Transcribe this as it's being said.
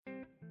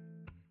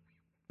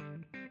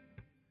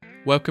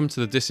Welcome to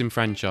The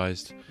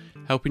Disenfranchised,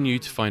 helping you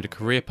to find a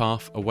career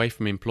path away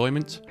from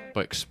employment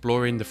by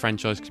exploring the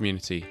franchise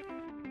community.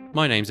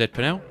 My name's Ed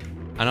Pennell,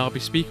 and I'll be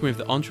speaking with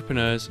the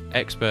entrepreneurs,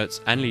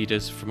 experts and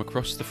leaders from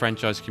across the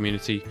franchise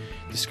community,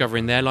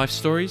 discovering their life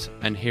stories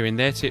and hearing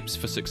their tips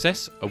for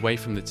success away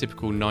from the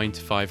typical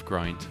 9-to-5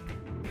 grind.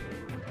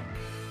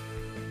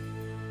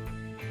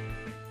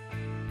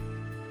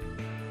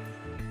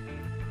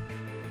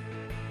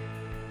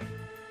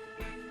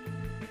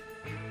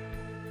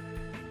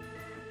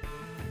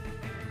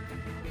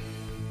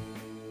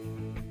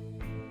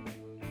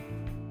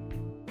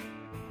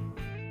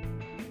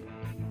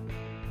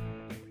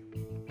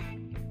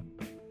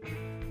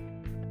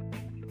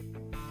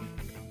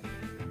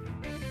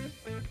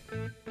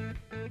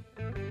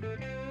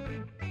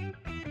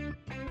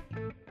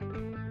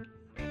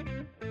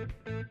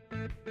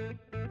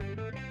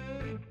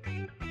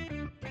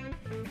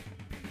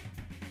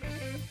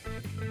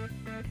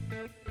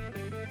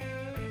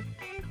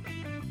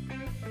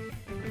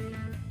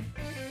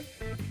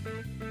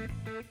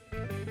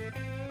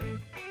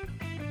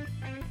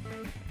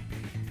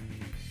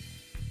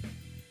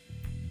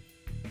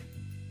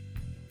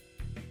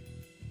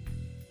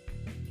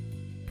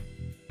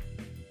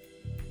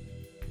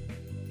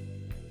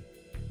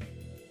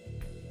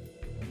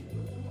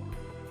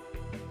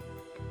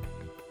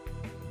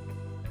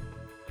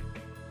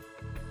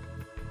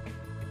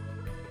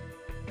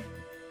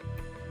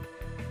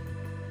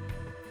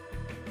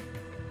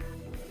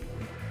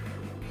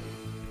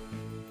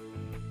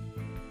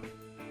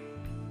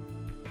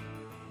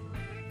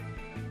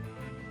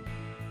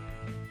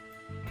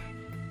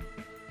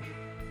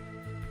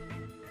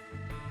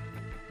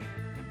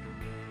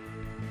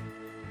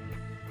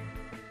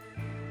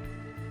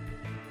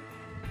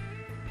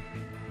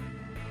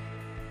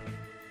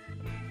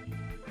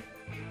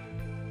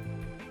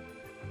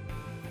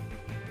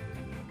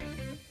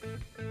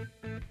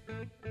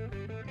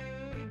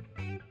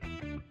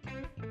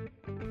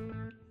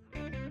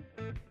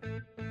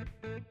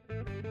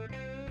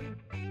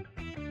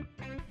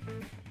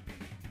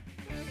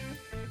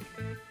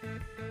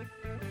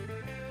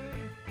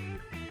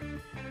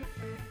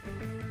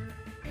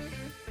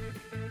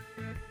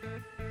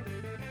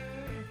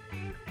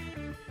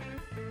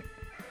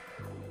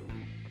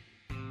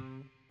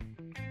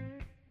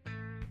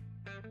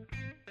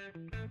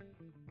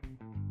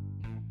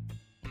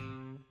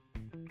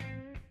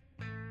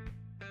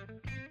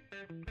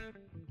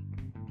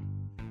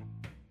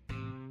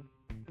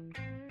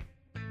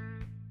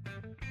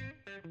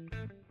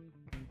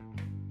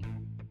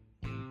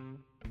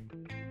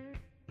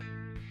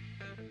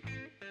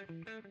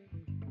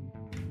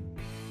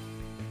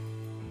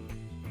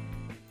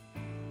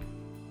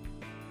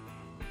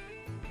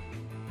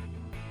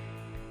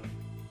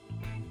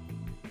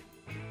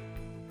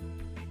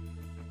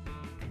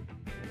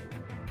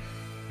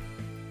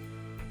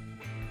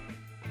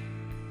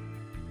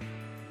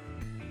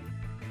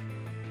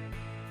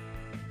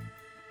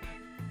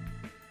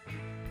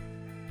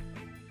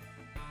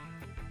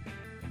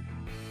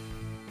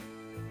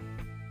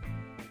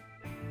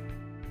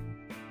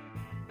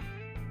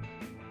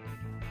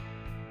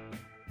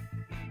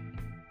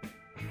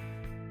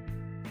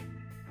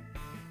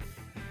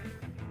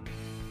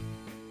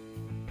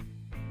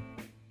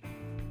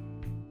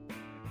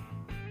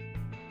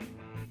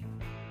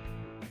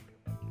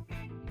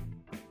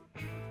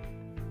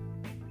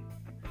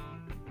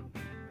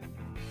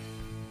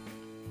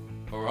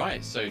 All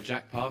right, so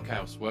Jack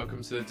Parkhouse,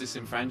 welcome to The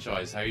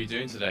Disenfranchised. How are you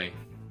doing today?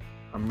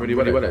 I'm really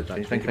well,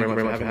 actually. Thank you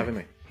very much for having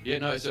me. Yeah,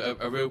 no, it's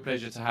a real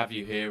pleasure to have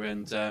you here,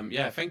 and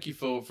thank you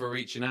for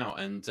reaching out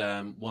and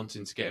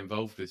wanting to get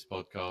involved with this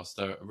podcast.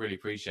 I really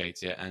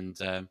appreciate it. And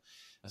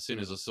as soon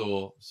as I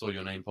saw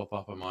your name pop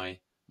up on my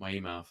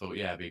email, I thought,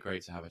 it'd be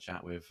great to have a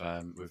chat with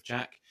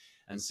Jack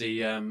and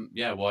see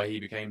why he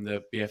became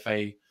the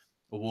BFA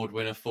award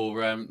winner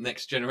for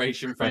Next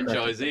Generation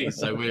Franchisee.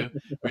 So we'll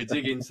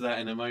dig into that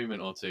in a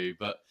moment or two.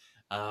 But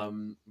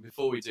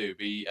before we do, it'd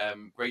be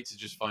great to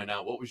just find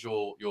out, what was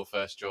your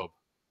first job?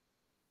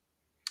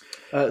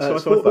 So I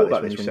thought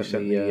about this when you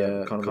sent me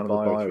kind of a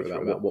bio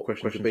about what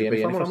questions should be. And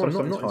if I'm honest,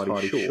 I'm not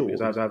entirely sure,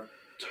 because I have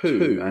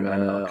two, and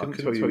I couldn't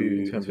tell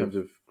you in terms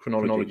of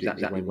chronology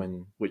exactly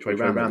which way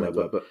round they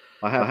were. But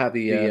I had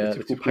the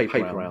typical paper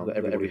round that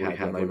everybody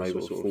had when they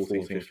were sort of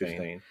 14,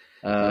 15.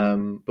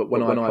 But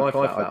when I applied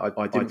for that,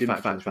 I did in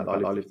fact that I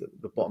lived at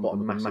the bottom of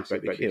a massive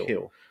great big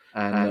hill.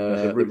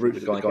 And the route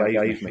the guy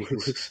gave me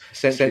was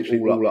essentially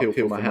all uphill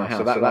from my house.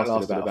 So that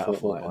lasted about a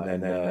fortnight,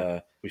 and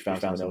then we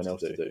found something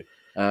else to do.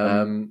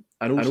 And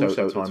also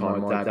at the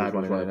time, my dad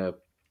was running a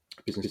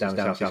business down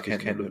in South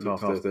Kent,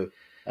 looked after.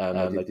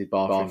 They did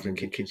bathrooms and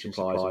kitchen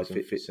supplies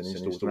and fits and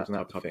installs and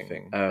that type of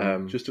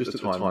thing. Just at the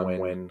time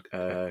when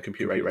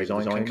computer-aided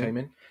design came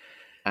in,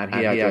 and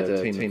he had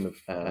a team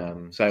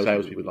of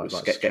sales people like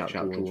sketch out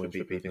drawings for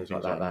people, things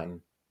like that.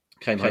 And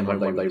came home one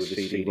day with a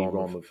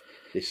CD-ROM of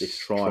this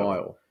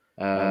trial.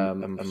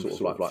 and sort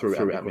of like threw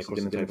it at me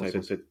across the dinner table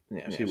and said,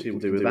 see what you can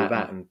do with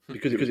that. And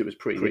because it was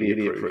pretty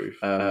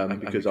idiot-proof, and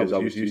because I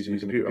was using the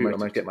computer, I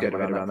managed to get my head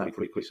around that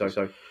pretty quickly.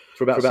 So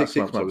for about 6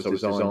 months, I was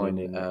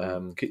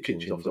designing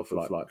kitchens off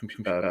of like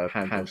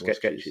hand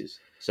sketches,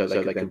 so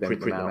they could then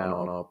print them out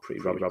on our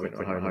pretty rubbish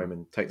printer at home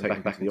and take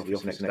them back into the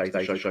office the next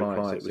day to show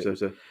clients.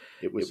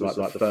 It was like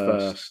the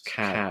first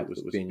CAD that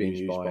was being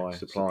used by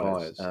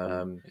suppliers.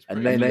 And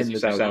then the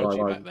sales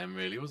technology back then,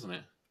 really, wasn't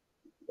it?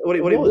 Well,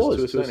 it was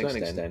to a certain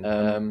extent.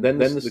 Then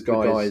the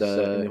guys in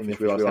the office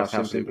realised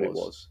how simple it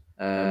was,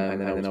 and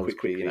then I was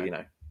quickly,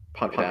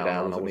 punt it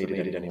down, and I wasn't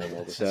needed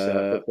anymore. But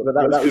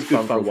that was good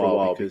fun for a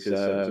while because it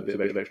was a bit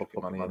of extra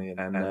pocket money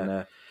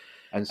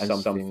and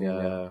something,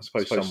 I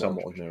suppose,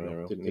 somewhat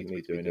entrepreneurial. Didn't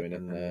need to be doing,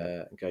 and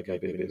gave a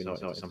bit of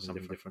insight into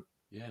something different.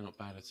 Yeah, not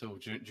bad at all.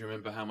 Do you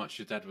remember how much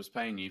your dad was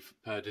paying you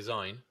per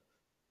design?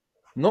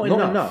 Not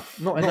enough.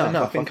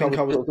 I think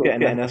I was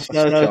getting a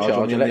surcharge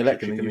on the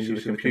electric and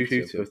using the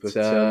computer, but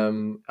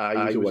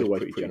he was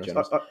always pretty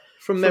generous.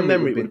 From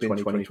memory, it would have been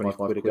 25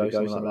 quid a go,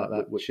 something like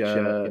that, which,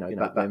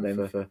 back then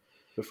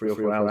for 3 or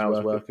 4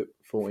 hours work at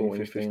 14,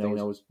 15,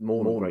 I was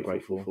more than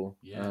grateful for.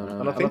 Yeah.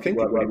 And I think it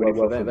worked really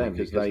well for them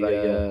because they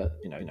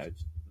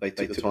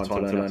took the time to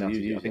learn how to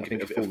use it. I think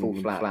if it had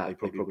fallen flat, they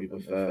probably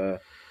wouldn't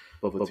have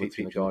bothered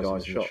teaching the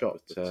guys in the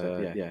shop.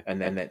 And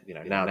then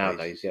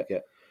nowadays,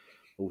 get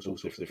all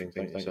sorts of different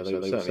things. So they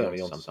were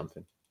certainly on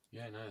something.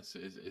 Yeah, no,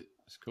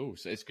 it's cool.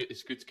 So it's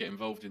good to get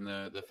involved in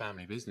the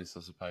family business,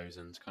 I suppose,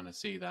 and kind of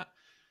see that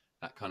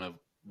kind of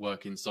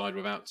work inside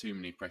without too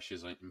many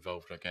pressures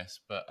involved, I guess.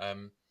 But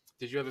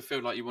did you ever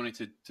feel like you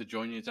wanted to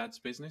join your dad's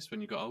business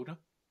when you got older?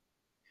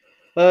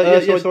 So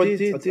I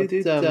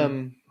did.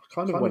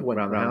 Kind of went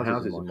around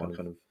houses in my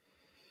kind of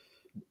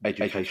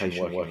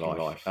education working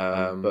life.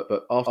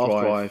 But after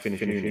I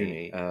finished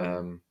uni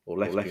or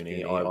left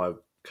uni, I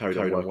carried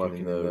on working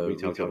in the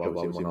retail job I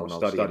was in when I was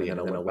studying, and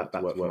then I went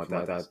back to work for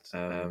my dad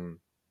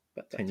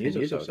about 10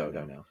 years or so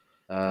ago now.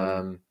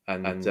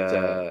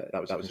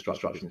 That was a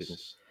construction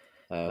business,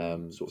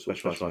 sort of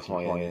specialised in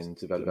high-end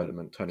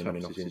development, turning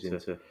offices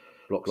into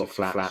blocks of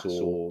flats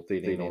or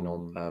dealing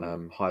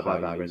on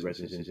high-value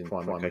residences in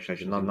prime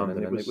locations in London.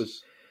 And it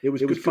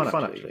was good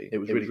fun actually. It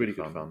was really good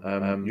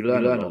fun. You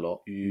learn a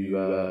lot.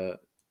 You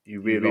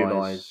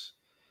realise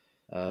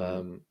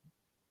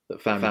that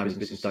family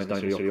businesses don't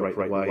necessarily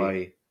operate the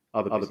way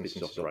other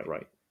businesses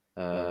operate.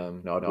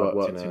 I'd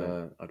worked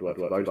for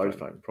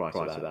Vodafone prior to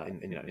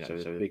that.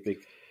 So a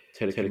big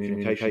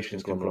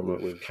telecommunications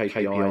conglomerate with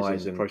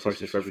KPIs and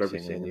processes for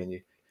everything. And then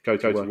you go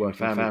to work in a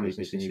family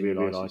business and you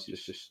realise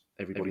it's just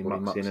everybody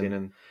mucks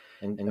in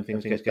and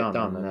things get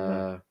done.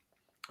 And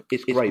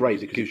it's great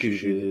because it gives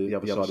you the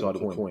other side of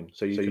the coin.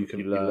 So you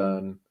can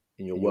learn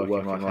in your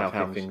working life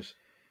how things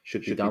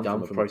should be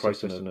done from a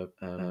process and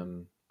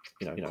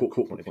a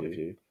corporate point of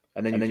view.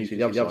 And then you see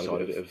the other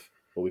side of it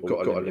well, we've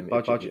got a limited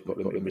budget, we've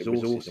got limited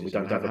resources, and we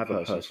don't have a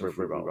person for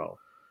every role.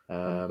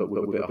 But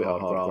with a bit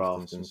of hard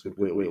graft and some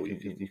goodwill,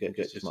 you get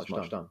just as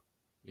much done.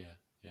 Yeah,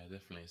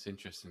 definitely. It's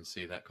interesting to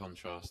see that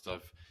contrast.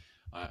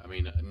 I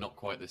mean, not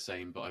quite the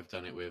same, but I've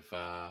done it with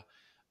a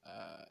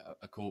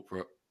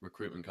corporate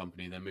recruitment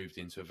company. They moved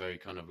into a very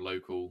kind of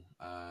local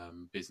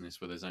business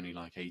where there's only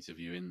like 8 of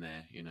you in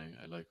there,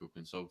 a local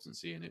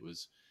consultancy, and it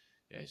was.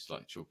 Yeah, it's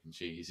like chalk and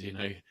cheese,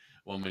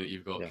 1 minute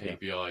you've got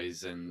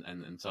KPIs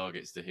and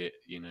targets to hit,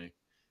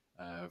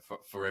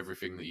 for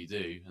everything that you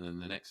do, and then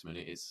the next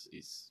minute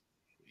it's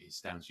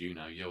down to you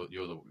now. You're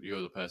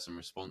the person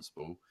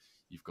responsible.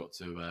 You've got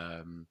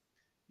to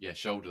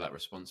shoulder that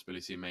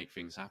responsibility and make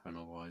things happen.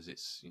 Otherwise,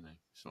 it's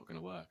not going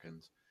to work.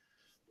 And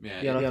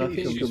I think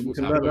it's useful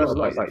to have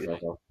both sides.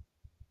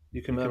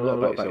 You can learn a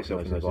lot about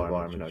yourself in those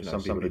environments.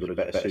 Some people are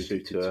better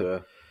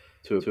suited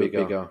to a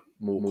bigger,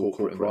 more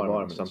corporate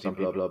environment. Some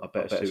people are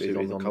better suited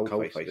on the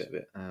cold face of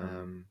it.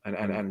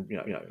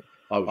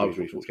 I was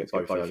really fortunate to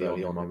get both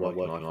early on in my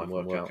working life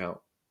and work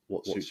out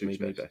what suits me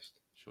best.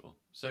 Sure.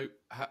 So,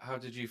 how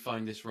did you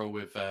find this role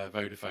with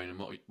Vodafone, and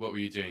what were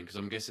you doing? Because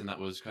I'm guessing that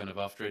was kind of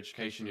after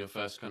education, your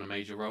first kind of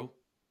major role.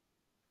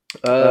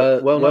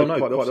 No,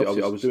 quite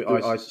opposite.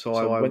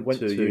 I went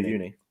to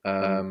uni. So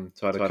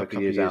I had a couple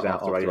of years out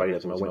after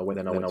A-levels, and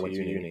I went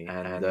to uni,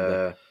 and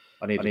I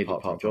needed a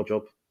part-time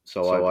job.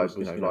 So I was,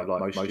 like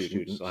most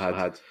students,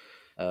 I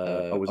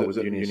was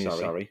at uni in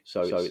Surrey,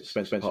 so it's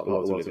expensive part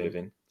of the world to live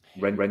in.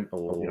 Rent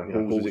or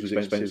halls was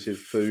expensive,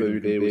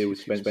 food, beer was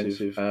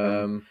expensive,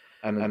 and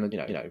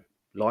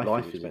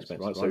life is expensive,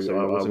 right? So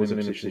I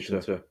wasn't in a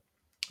position to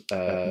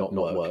not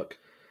work.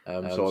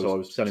 So I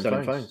was selling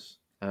phones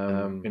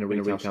in a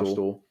retail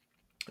store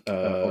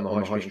on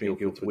the high street in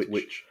Guildford,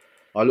 which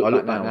I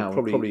look back now,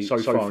 probably so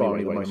far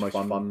anyway, the most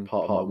fun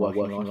part of my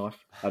working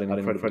life. I had an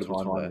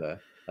incredible time there.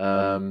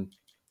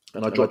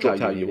 And I dropped out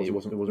of uni. It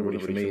wasn't really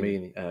for me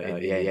in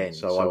the end.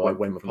 So I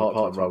went from a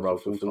part-time role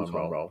to a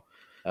full-time role,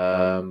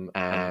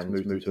 and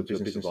moved to a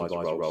business advisor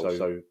role.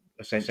 So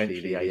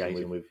essentially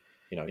liaising with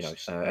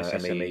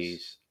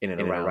SMEs in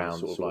and around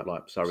sort of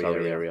like Surrey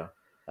area,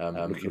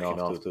 looking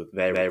after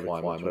their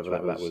requirements, whether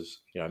that was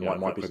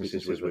micro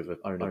businesses with an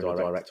owner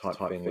direct type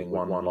thing with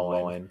one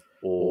line,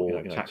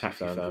 or taxi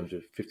firms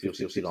with 50 or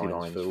 60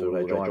 lines for all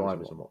their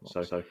drivers and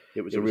whatnot. So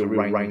it was a real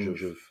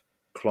range of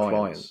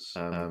clients,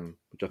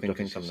 which I think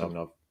is something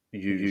I've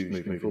used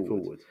moving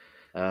forward,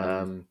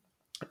 and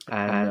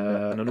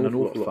an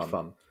awful lot of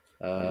fun.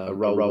 A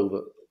role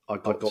that I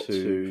got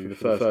to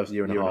for the first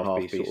year and a half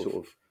be sort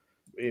of,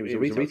 it was a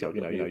retail,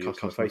 you're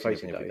customer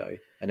facing every day,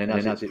 and then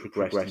as it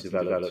progressed and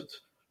developed,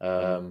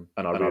 and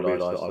I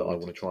realised that I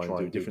wanted to try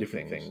and do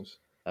different things.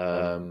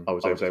 I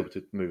was able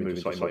to move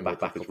into slightly more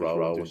back office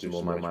role and do some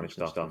more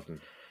management stuff,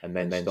 and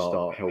then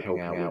start helping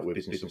out with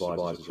business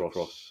advisors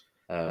across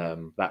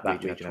that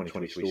region of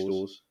 23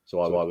 stores. So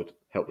I would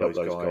help those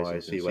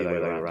guys see where they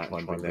were at, try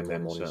and bring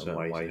them on in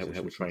certain ways,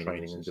 help with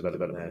training and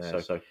development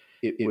there. So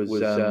it was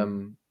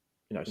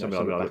something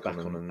I look back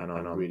on and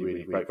I'm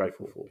really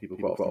grateful for. People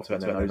quite often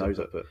turn their nose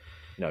up at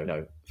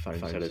phone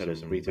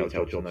sellers and retail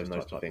jobs and those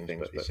types of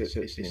things, but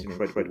it's an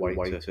incredible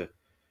way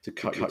to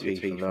cut your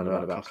teeth and learn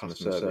about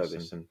customer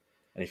service. And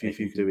if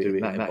you do it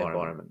in that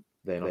environment,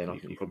 then you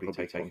can probably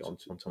take it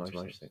onto most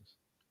things.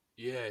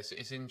 Yeah,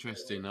 it's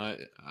interesting. I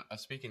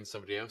was speaking to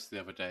somebody else the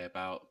other day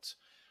about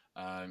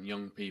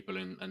young people,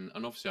 and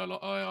obviously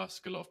I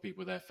ask a lot of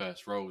people their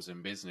first roles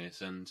in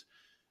business, and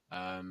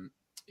a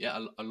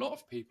lot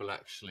of people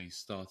actually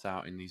start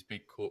out in these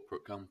big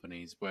corporate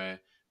companies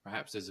where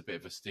perhaps there's a bit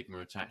of a stigma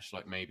attached,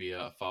 like maybe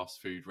a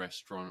fast food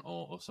restaurant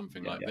or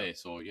something like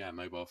this, or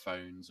mobile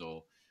phones,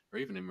 or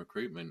even in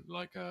recruitment,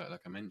 like I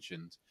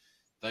mentioned.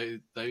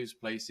 Those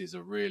places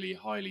are really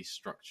highly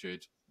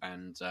structured,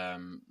 and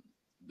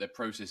their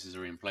processes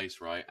are in place,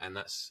 right? And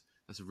that's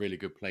a really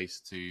good place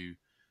to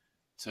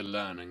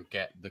learn and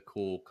get the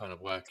core kind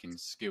of working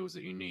skills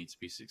that you need to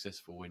be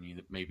successful when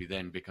you maybe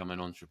then become an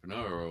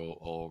entrepreneur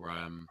or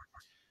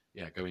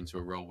go into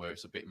a role where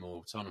it's a bit more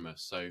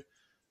autonomous. So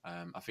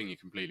I think you're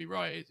completely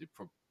right.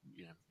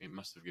 It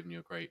must have given you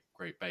a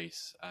great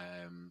base.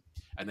 And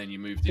then you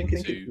moved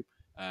into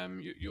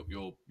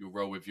your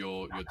role with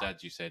your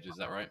dad, you said, is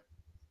that right?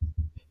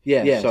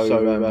 Yeah.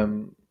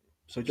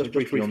 So just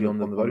briefly on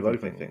the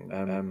Vodafone thing,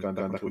 going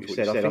back to what you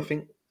said, I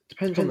think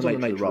depends on the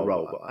nature of the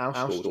role, but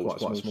our store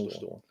is quite a small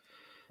store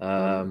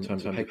in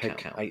terms of head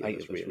count, 8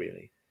 of us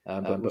really.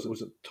 But it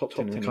was top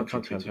 10 in the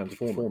country in terms of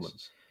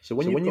performance. So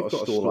when you've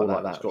got a store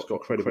like that, it's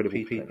got credible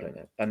people in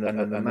it, and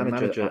the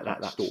manager at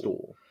that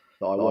store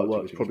that I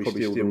worked with probably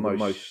still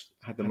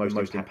had the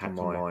most impact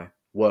on my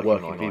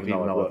working life, even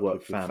though I've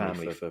worked with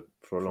family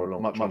for a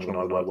long, much longer than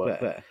I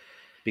worked there.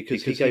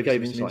 Because he gave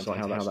us an insight into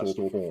how that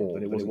store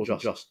performed, and it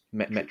wasn't just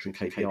metrics and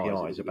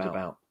KPIs, it was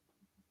about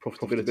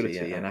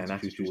profitability and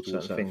attitude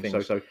towards certain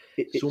things. So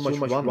it's almost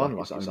run like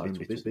its own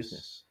individual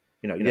business.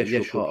 Yes,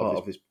 you're part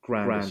of this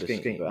grander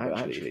scheme, but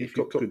actually, if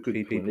you've got good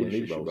people in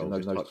leadership roles in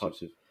those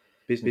types of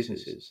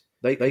businesses,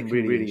 they can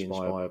really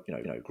inspire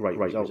great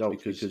results,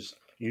 because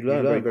you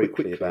learn very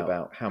quickly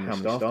about how many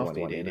staff do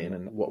I need in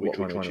and what we're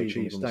trying to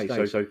achieve on the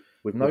day. So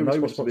with no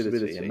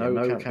responsibility and no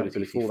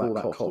accountability for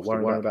that cost, or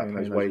worrying about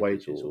paying those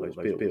wages or those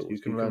bills, you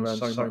can learn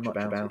so much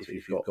about it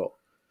if you've got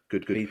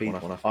good people.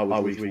 And I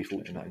was really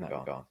fortunate in that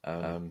regard.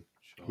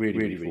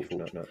 Really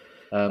fortunate.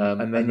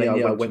 And then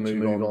I went to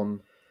move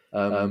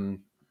on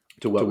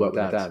to work with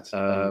Dad.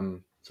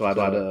 So I had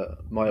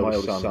my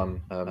oldest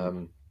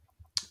son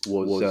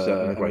was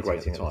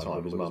immigrating at the time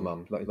with his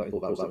mum. I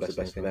thought that was the best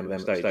thing for them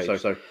at that stage.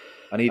 So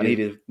I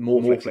needed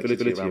more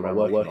flexibility around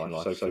my working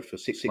life. So for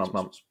 6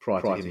 months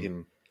prior to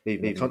him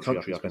leaving the country,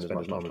 I spent as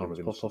much time with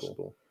him as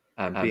possible.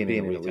 And being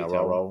in a retail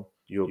role,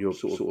 you're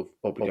sort of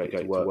obligated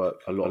to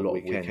work a lot of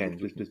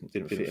weekends, which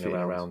didn't fit in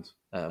around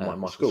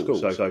my school.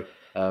 So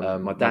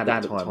my dad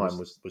at the time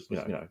was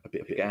a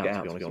bit of a get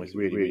out, to be honest.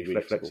 Really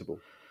flexible.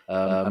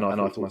 And I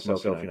thought to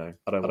myself, I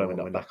don't want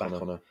to end up back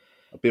on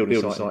a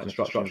building site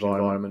construction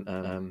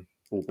environment,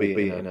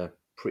 albeit in a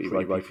pretty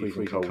roughy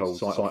and cold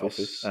site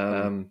office.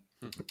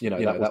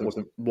 That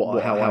wasn't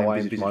how I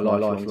envisaged my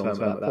life long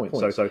term at that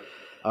point. So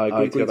I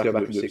agreed to go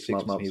back and do it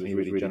 6 months. He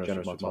was really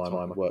generous with my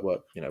time.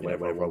 Work,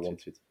 whenever I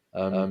wanted.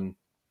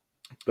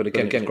 But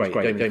again, it was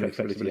great. It gave me the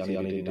flexibility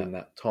I needed in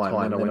that time.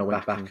 And then I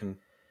went back and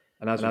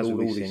as with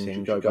all these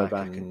things, you go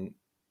back and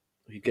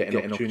you get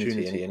an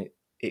opportunity, and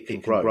it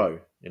can grow.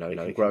 It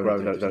can grow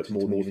into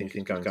more than you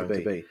think it's going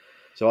to be.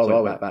 So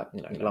I went back,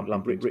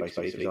 lump bricks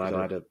basically. I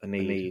had a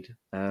need,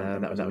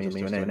 and that was a means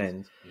to an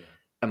end.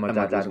 And my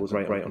dad was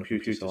great on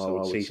computers, so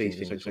I would see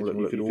things and say, look,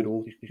 you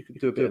could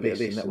do a bit of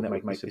this, and that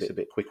would make this a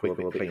bit quicker, a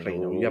bit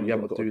cleaner. You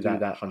haven't got to do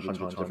that 100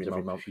 times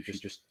every month. You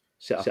just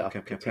set up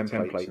a couple of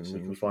templates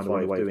and find a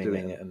way of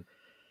doing it. And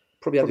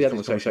probably had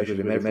this conversation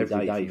with him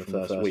every day from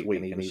the first week,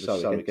 and he was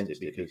so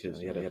against it because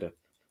he had a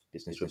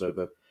business with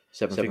a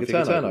 7-figure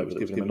turnover that was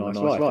giving him a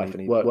nice life,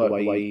 and he worked the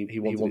way he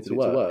wanted it to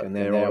work. And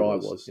there I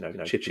was,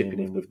 chipping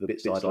in with the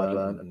bits I'd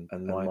learned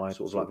and my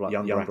sort of like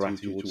younger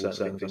attitude towards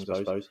certain things, I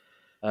suppose.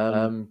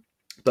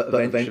 But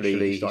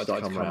eventually he started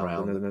to come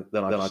around, and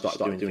then I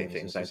started doing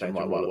things and saying,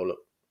 right, well, look,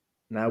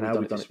 now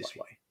we've done it this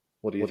way.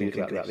 What do you think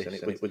about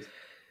this? And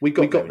we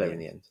got there in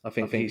the end. I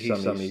think he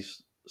suddenly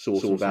saw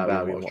some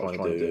value in what I was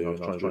trying to do, and I was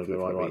trying to do it for the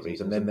right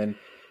reasons. And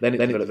then it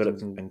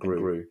developed and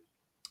grew.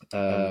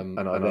 And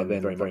I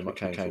then very much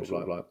became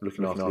sort of like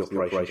looking after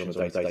the operations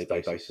on a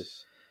day-to-day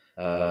basis.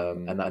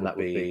 And that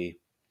would be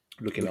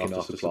looking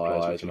after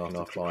suppliers, looking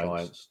after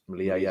clients,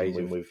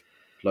 liaising with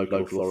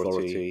local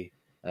authority.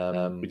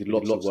 We did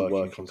lots of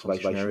work in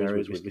conservation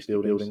areas with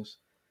listed buildings.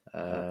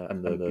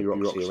 And the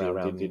bureaucracy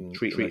around didn't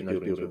treat those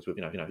buildings with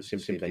the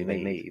sympathy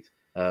they need.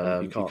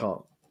 You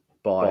can't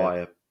buy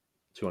a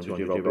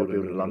 200-year-old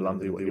building in London and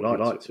do what you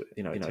like to it.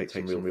 It takes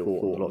some real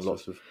thought,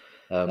 lots of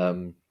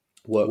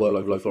work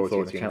with local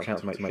authority and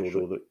council to make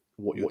sure that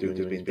what you're doing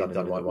is being done in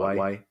the right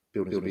way.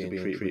 Buildings are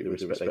being treated with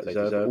the respect they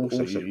deserve.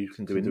 Also, you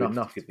can do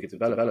enough to give the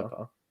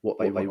developer what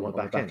they want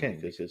back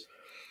end, because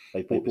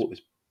they bought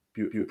this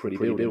beautiful, pretty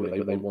building,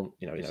 but they want,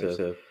 it's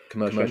a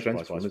commercial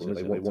enterprise for them,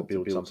 they want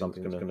to build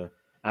something that's going to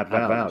add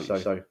value.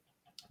 So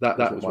that's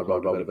what my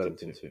role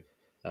developed into.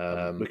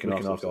 Looking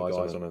after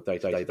guys on a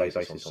day-to-day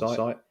basis on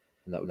site,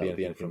 and that would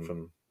be anything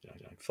from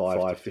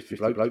 5 to 50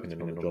 blokes,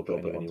 depending on the job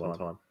at any one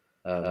time.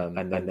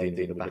 And then dealing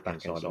with the back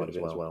end side of it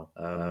as well.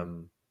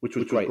 Which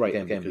was great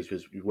again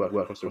because we work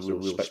across a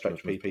real spectrum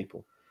of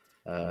people.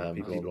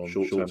 People on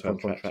short-term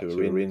contracts who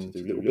are in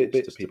to do little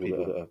bits, to people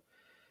that are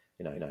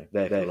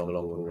there for the long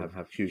haul and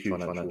have huge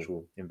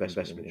financial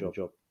investment in your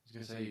job. I was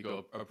going to say, you've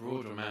got a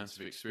broader amount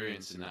of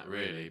experience in that,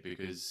 really,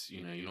 because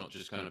you're not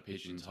just kind of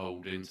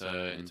pigeonholed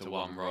into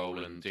one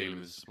role and dealing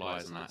with the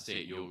suppliers and that's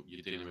it. You're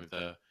dealing with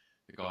the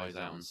guys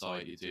out on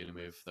site. You're dealing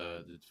with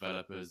the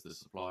developers, the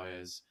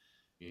suppliers.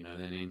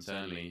 Then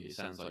internally, it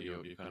sounds like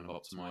you're kind of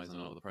optimizing a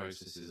lot of the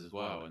processes as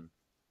well, and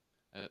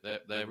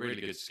they're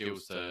really good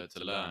skills to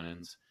learn.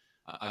 And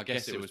I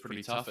guess it was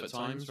pretty tough at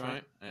times,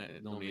 right?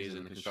 It normally is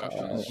in the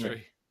construction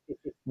industry.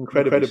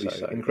 Incredibly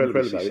so.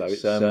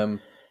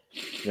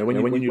 It's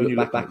when you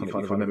look back on it,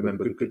 you kind of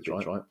remember good bits,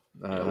 right?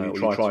 You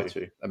try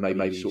to, and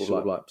maybe sort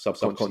of like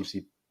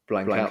subconsciously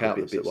blank out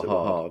bits that were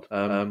hard.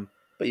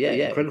 But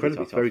yeah, incredibly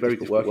tough, very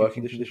difficult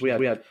working conditions. We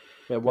had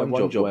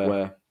one job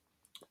where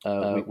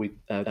we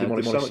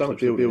demolished so much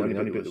building, the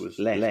only bit that was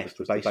left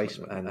was the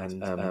basement,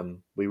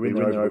 and we were in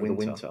there over the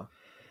winter.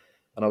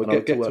 And I would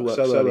get to work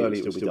so early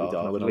it would still be dark,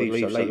 and I would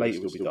leave so late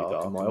it would still be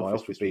dark, and my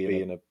office would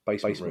be in a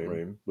basement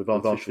room with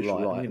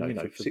artificial light.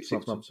 For 6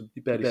 months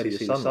you barely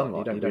see the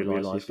sunlight, you don't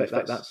realise the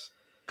effect that's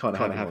kind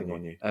of having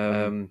on you.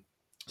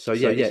 So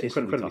yeah, it's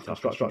incredibly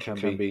tough. Construction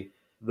can be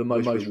the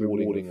most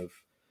rewarding of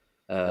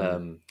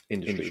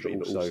industry,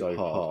 but also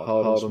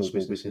hard on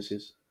small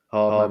businesses,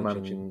 hard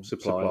managing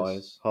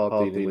suppliers,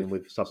 hard dealing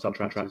with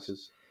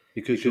subcontractors,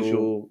 because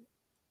you've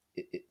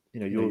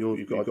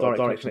got a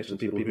direct connection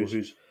to people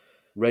whose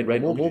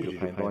rent or mortgage you're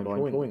paying by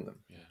employing them.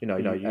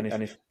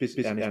 And if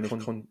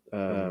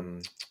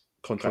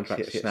contracts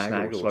hit a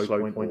snag or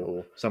slow point,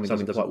 or something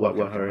doesn't quite work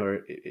where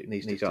it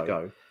needs to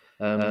go,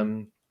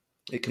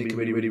 it can be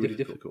really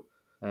difficult.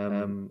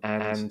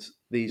 And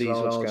these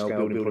large-scale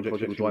building projects,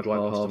 people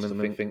drive past them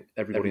and think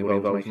everybody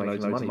involved is making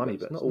loads of money,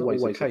 but it's not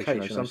always the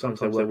case. Sometimes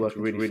they're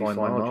working really fine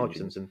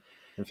margins, and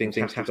things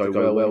have to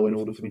go well in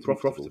order to be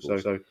profitable.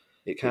 So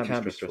it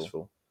can be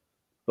stressful.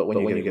 But when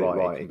you get it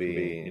right, it can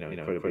be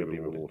incredibly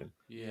rewarding.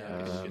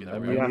 Yeah, you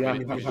have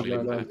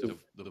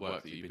the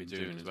work that you've been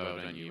doing as well,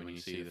 don't you? When you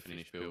see the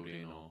finished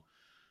building or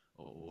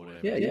whatever.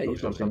 Yeah,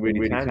 you've got something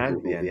really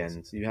tangible at the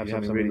end. You have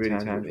something really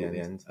tangible at the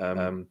end,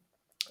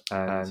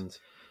 and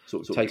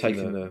sort of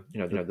taking the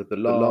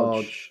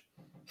large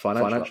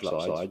financial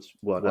upsides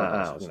weren't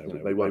ours.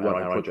 They weren't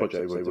our own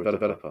project. They were a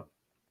developer.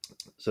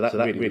 So that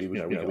really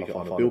was, we got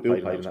on a bill paid,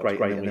 and that was great.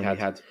 And then we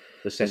had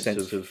the sense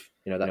of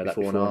that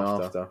before and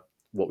after,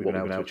 what we've been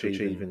able to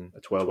achieve in a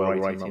 12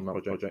 or 18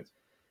 month project.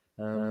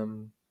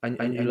 And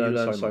you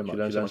learn so much. You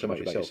learn so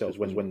much about yourself,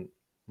 because when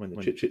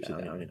the chips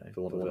are down,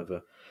 for want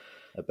of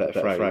a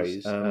better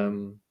phrase,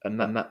 and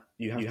that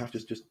you have to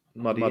just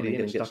muddy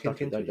in and get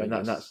stuck into it. And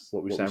that's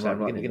what we were saying right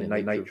at the beginning,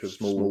 the nature of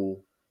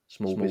small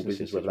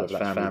businesses, whether that's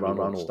family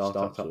run or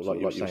startups, or like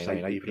you were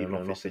saying, 8 people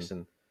in an office,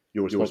 and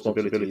your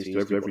responsibility is to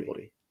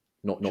everybody,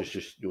 not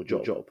just your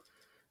job.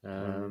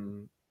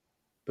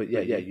 But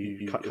yeah,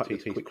 you cut your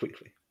teeth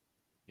quickly.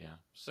 Yeah.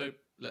 So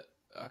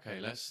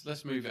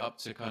let's move it up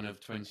to kind of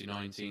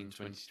 2019,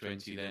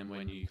 2020 then,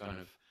 when you kind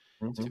of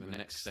took the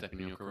next step in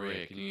your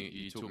career. Can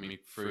you talk me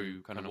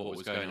through kind of what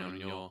was going on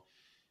in your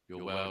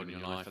world and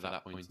your life at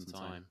that point in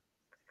time?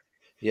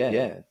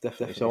 Yeah,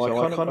 definitely. So I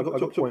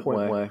got to a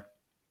point where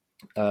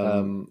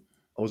I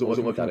wasn't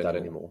working with Dad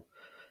anymore,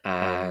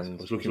 and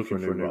I was looking for a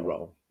new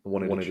role. I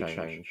wanted to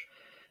change.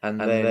 And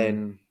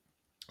then,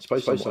 I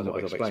suppose as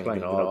I've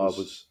explained, I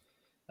was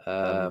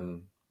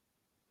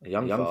a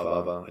young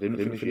father. I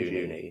didn't finish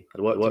uni.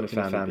 I'd worked in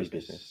a family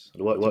business.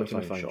 I'd worked in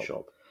a phone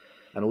shop.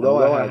 And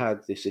although I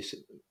had this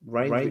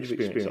range of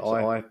experience that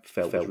I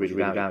felt was really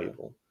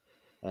valuable,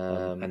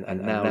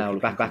 and now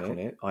looking back on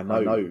it, I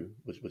know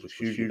was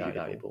hugely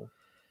valuable.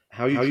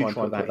 How you try and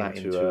put that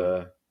into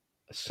a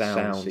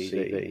sound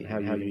CV, how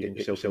you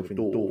get yourself in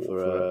the door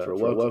for a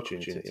work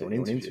opportunity or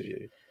an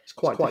interview, it's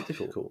quite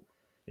difficult.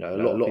 a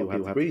lot of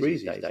people have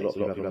degrees these days. A lot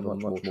of people have a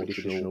much more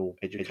traditional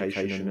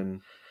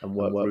education and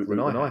work route than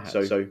I had.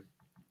 So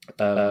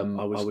I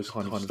was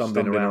kind of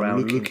stumbling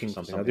around looking for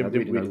something. I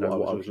didn't really know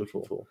what I was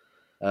looking for.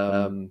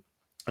 And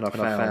I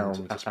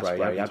found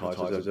Aspray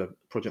advertised as a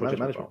project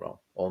management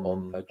role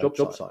on a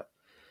job site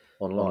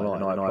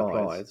online, and I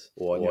applied,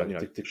 or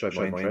to show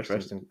my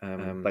interest,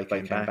 and they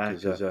came back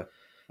as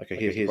okay,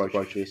 here's the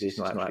brochure for this. It's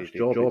not actually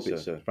a job;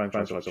 it's a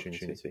franchise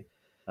opportunity.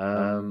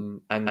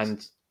 And how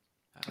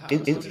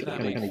did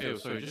that make you feel?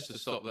 Sorry, just to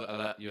stop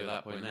you at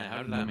that point there.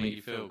 How did that make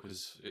you feel?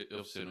 Because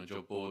obviously on a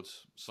job board,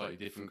 slightly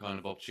different kind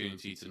of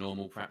opportunity to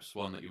normal, perhaps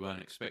one that you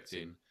weren't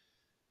expecting.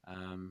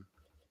 I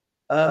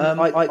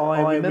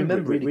remember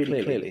it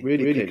really clearly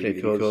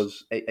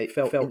because it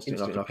felt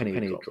instantly like a penny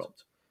had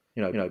dropped.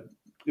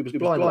 It was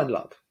blind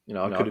luck.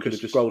 I could have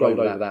just scrolled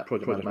over that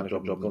project management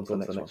job and gone to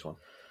the next one.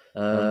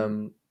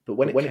 But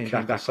when it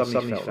came back, I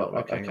suddenly felt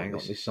like, okay, hang on,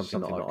 this is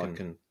something that I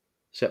can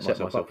set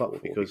myself up for,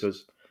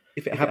 because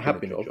if it had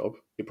been a job,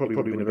 it probably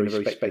would have been a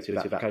very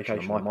speculative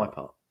application on my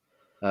part.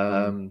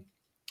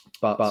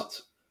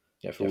 But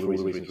for all the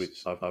reasons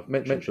which I've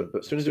mentioned,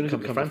 but as soon as it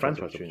becomes a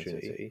franchise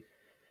opportunity,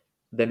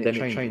 then it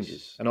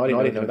changes. And I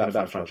didn't know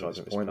about franchise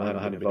at this point.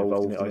 I hadn't been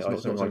involved in it. It's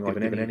not something I've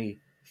given any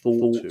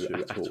thought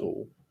to at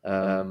all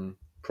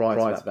prior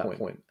to that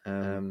point.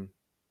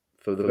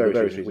 For the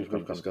various reasons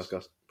we've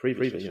discussed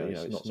previously,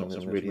 it's not something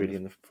that's really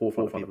in the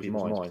forefront of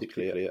people's minds,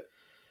 particularly at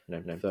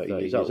 30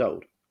 years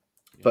old.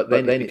 But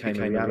then it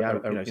became a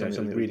reality,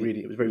 something that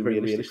it was very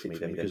realistic for me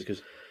then,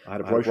 because I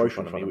had a brochure in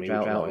front of me which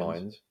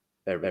outlined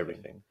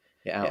everything.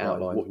 It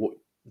outlined what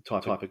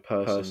type of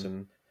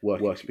person,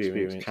 work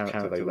experience,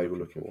 character they were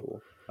looking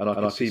for, and I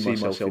could see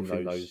myself in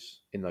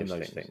those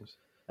things.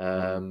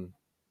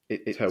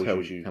 It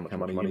tells you how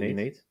much money you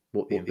need,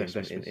 what the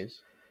investment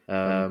is,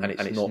 and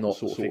it's not the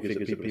sort of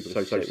figures that people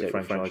associate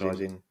with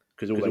franchising,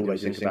 because all they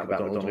think about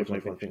McDonald's,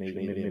 everyone thinks you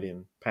need £1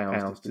 million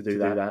to do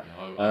that.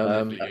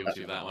 I'm definitely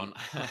guilty of that one.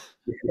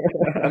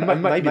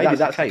 And maybe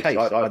that's the case.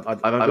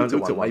 I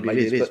looked at one,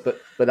 maybe it is, but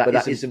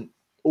that isn't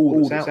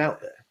all that's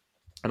out there.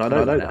 And I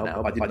know that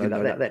now, I didn't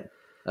know that then.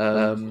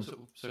 So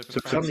for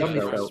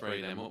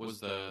Aspray then, what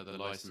was the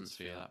license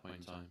fee at that point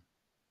in time?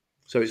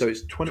 So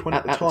it's 20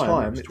 at the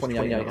time, it's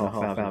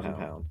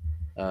 £28,500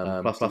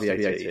 plus the VAT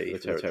for the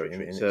territory.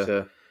 It's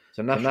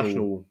a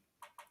national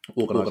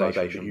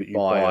organisation, but you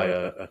buy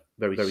a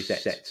very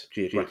set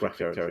geographic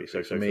territory.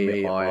 So for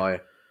me,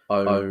 I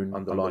own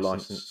under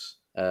licence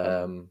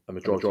a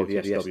majority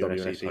of the SW and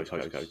SE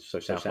postcodes, so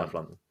South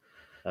London.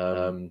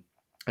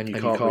 And you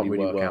can't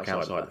really work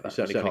outside of that. You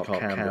certainly can't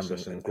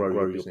canvass and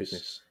grow your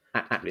business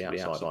actively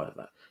outside of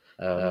that.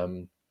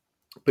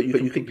 But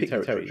you can pick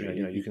your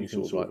territory. You can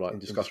sort of like in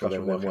discussion with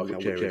them work out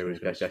which area is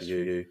best for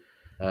you.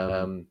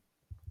 But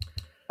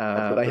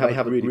they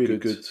have a really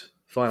good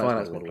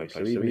finance model in place.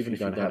 So even if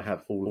you don't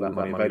have all of that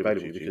money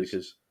available to you,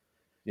 because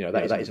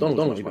that is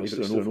McDonald's money, but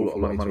it's an awful lot of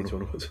money to a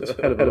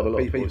hell of a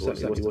lot of people.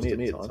 Certainly was to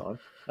me at the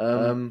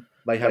time.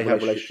 They have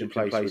relationships in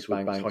place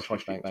with banks, high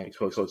street banks,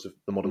 because of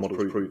the model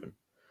proven.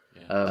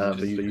 Yeah.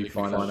 So you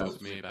find out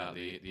to me about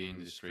the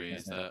industry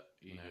is that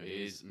it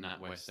is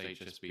NatWest,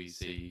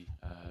 HSBC,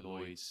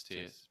 Lloyd's,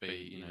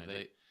 TSB.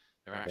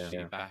 They're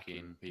actually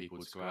backing people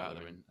to go out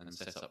there and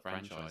set up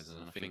franchises,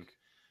 and I think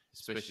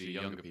especially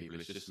younger people,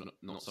 it's just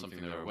not something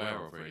they're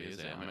aware of, really, is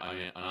it?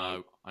 I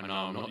know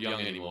I'm not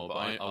young anymore, but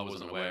I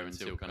wasn't aware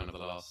until kind of the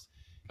last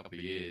couple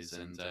of years,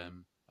 and I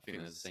think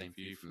there's the same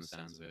for you from the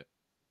sounds of it.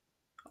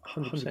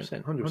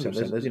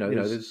 100%.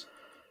 There's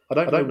I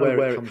don't know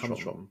where it comes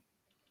from.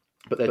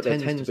 But there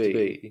tends to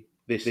be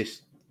this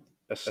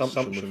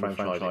assumption with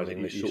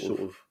franchising that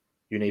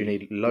you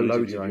need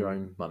loads of your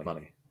own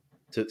money.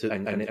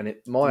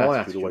 My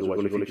attitude always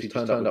was, well, if you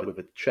turned up with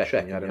a check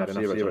and you had enough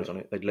zeros on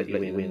it, they'd let you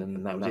in,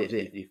 and that was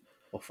it. You're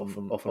off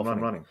and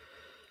running.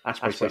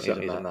 Aspray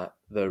certainly isn't that.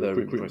 The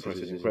recruitment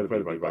process is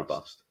incredibly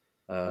robust.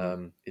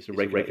 It's a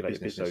regulated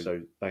business,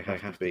 so they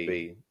have to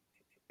be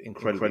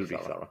incredibly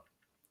thorough.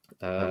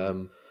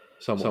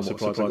 Somewhat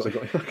surprised I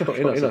got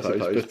in, I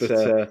suppose,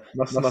 but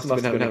must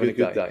have been having a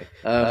good day.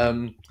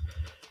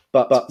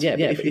 But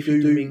if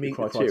you do meet the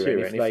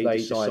criteria, and if they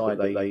decide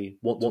that they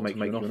want to make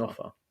you an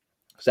offer,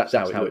 that's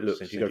how it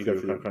looks. If you go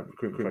through the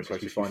recruitment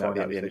process, you find out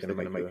at the end if they're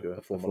going to make you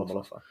a formal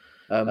offer.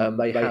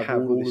 They have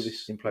all of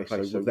this in place. So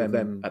with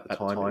them at the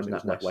time, it was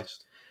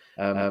NatWest,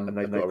 and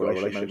they've got a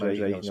relationship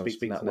manager. Speak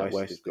to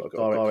NatWest. You've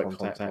got direct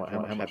contact.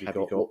 How much have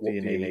you got? What do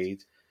you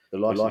need? The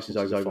license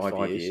is over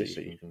 5 years,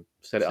 so you can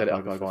set it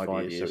up over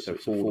 5 years, so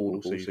it's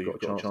affordable, so you've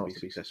got a chance to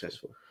be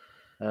successful.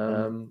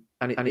 And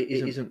it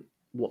isn't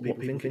what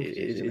people think it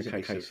is. It isn't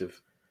a case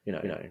of,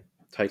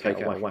 take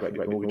out a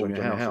great mortgage on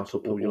your house,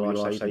 put all your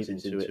life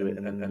savings into it,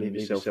 and leave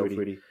yourself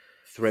really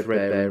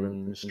threadbare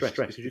and stressed,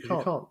 because you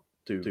can't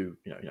do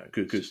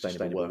good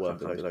sustainable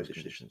work under those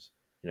conditions.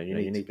 You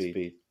need to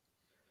be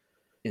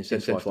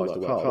incentivized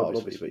to work hard,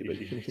 obviously,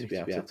 but you need to be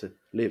able to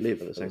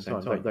live at the same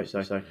time, don't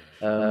you? So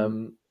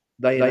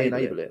they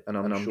enable it, and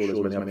I'm sure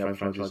there's many other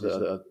franchises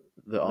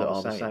that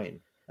are the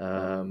same.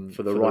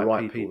 for the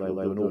right people,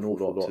 they'll do an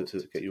awful lot to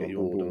get you on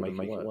board and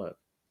make it work.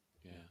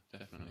 Yeah,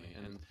 definitely.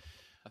 And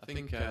I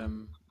think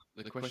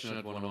the question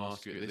I'd want to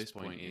ask you at this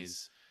point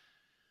is,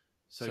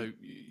 so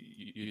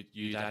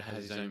your dad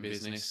has his own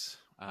business.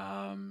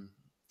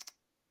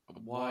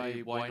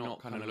 Why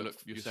not kind of look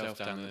yourself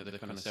down the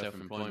kind of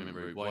self-employment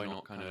route? Why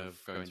not kind of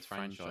go into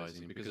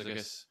franchising? Because I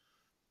guess,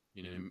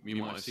 you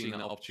might have seen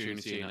that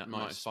opportunity and that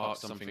might have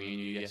sparked something in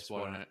you. Yes,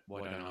 why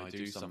don't I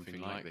do something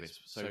like this?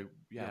 So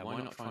yeah, why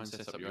not try and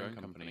set up your own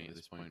company at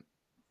this point?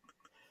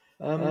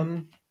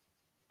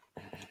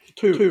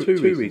 Two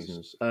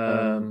reasons,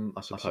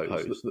 I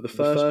suppose. The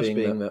first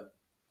being that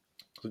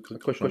the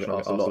question I get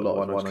asked a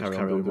lot, why not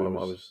carry on doing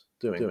what I was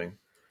doing.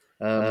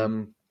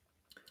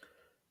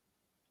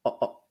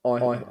 I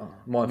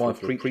mindful of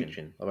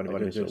preaching. I've only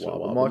been doing this a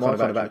while. My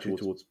kind of attitude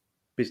towards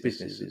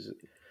businesses is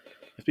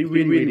to be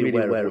really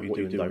aware of what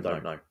you do and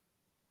don't know,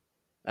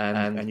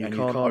 and you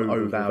can't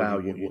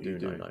overvalue what you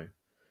do know.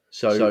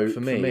 So for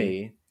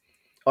me,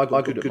 I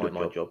got good at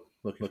my job,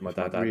 working for my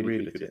dad,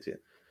 really good at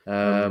it.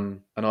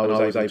 And I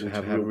was able to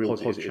have a real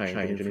positive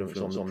change and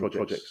influence on the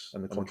projects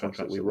and the contracts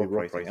that we were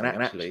operating, and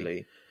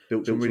actually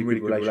built some really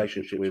good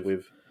relationships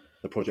with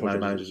the project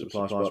managers,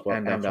 suppliers,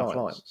 and our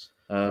clients.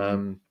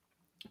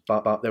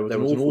 But there was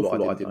an awful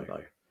lot I didn't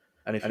know.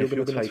 And if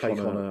you're going to take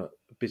on a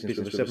business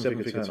with a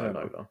seven-figure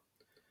turnover,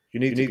 you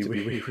need to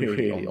be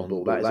really on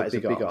board. That is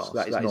a big ask.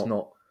 That is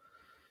not,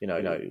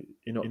 you're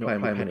not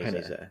playing with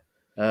pennies there.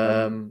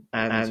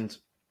 And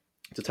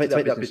to take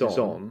that business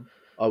on,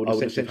 I would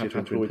essentially have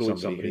employed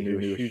somebody who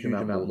knew a huge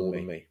amount more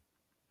than me.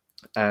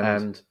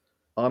 And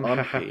I'm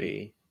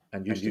happy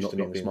and used to not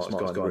being the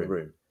smartest guy in the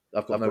room.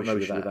 I've got no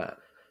issue with that.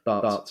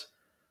 But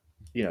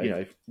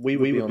if we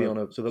would be on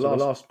a... So the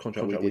last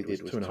contract we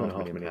did was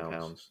 £2.5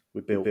 million.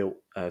 We built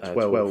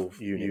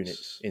 12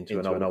 units into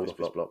an old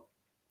office block.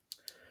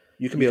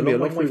 You can be a long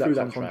way through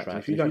that contract.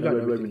 If you don't know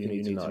everything you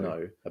need to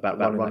know about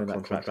running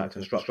that contract and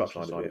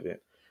construction side of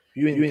it,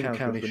 if you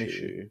encounter an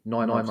issue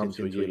 9 months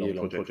into a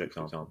year-long project,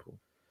 for example,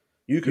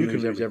 you can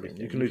lose everything.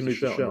 You can lose the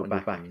shirt on your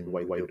back in the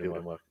way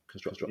building work,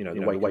 construction,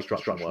 the way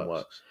construction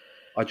works.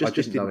 I just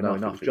didn't know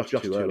enough. It was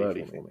just too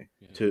early for me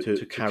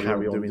to carry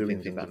on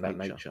doing things of that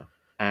nature.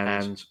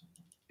 And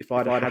if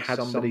I'd had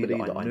somebody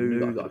that I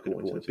knew that I could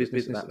brought into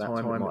business at that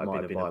time, it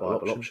might have been a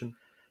viable option.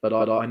 But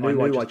I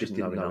knew I just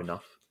didn't know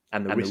enough,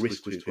 and the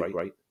risk was too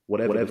great,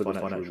 whatever the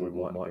financial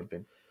reward might have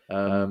been.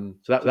 So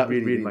that was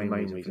really the main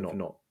reason for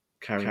not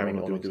carrying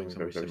on doing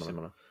something very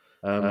similar.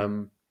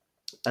 And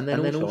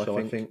then also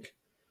I think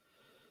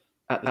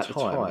at the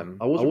time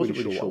I wasn't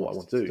really sure what I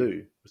wanted to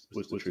do.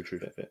 Was the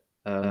truth of it.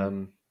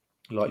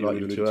 Like you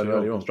alluded to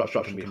earlier on,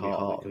 construction can be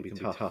hard, it can be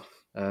tough.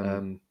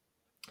 And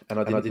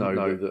I didn't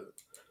know that.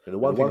 The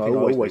one thing I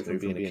always knew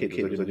being a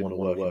kid was I didn't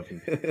want to work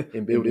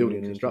in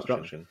building and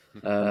construction.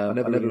 I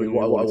never knew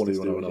what I wanted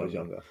to do when I was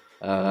younger.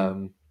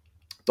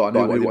 But I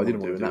knew what I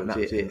didn't want to do, and that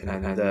was it.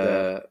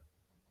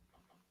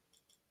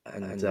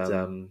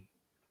 And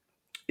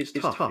it's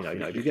tough.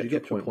 You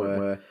get to a point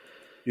where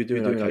you're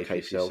doing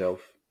okay for yourself,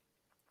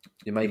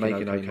 you're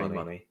making okay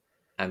money,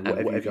 and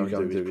whatever you're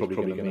going to do is probably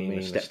going to mean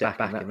a step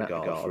back in that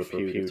regard for a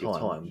period of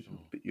time.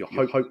 But you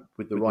hope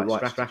with the right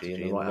strategy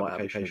and the right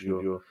application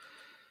of your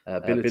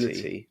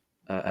ability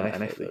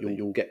and effort that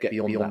you'll get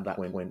beyond that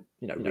point,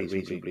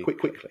 reasonably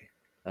quickly.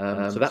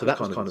 So that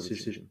was kind of the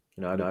decision.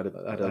 I had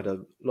a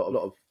lot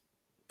of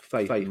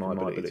faith in my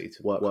ability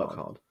to work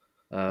hard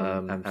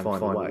and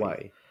find a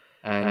way.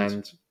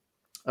 And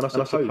I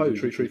suppose the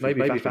truth is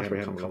maybe if Aspray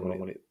hadn't come along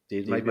when it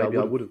did, maybe I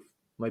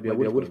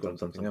would have done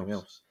something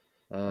else.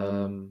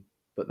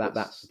 But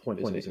that's the point,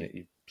 isn't it?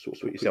 You sort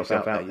of put yourself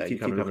out there. You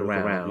keep having a look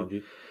around.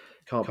 You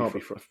can't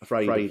be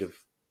afraid of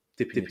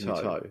dipping your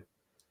toe.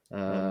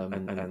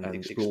 And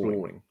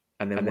exploring,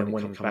 and then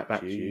when it comes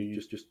back to you,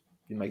 you just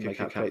make a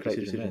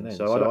calculated decision. Then.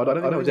 So I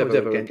don't think I was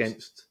ever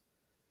against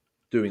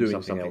doing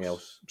something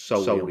else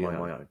solely on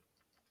my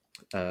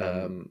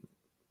own.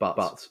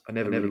 But I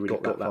never really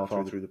got that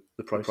far through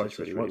the process.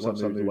 Really. Once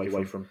I moved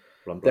away from,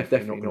 well, I'm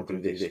definitely not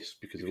going to do this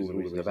because of all the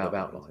reasons I've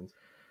outlined.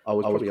 I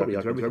was probably open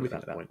to everything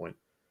at that point.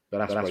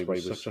 But Aspray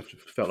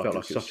felt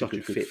like such a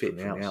good fit from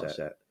the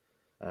outset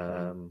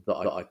that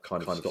I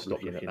kind of stopped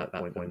looking at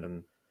that point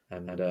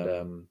and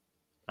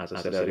as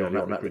I said earlier on,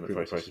 that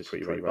recruitment process is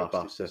pretty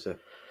robust.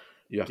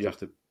 You have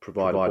to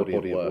provide a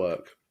body of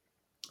work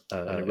in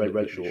a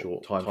very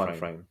short time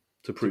frame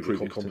to prove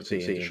your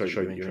competency and show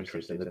your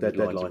interest. And the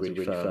deadlines are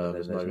really firm.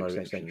 There's no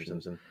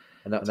extensions, and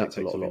that takes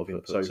a lot of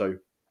input. So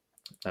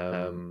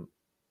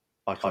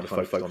I kind of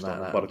focused on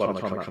that. By the time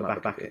I come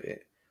back at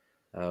it,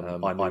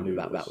 I knew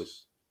that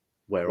was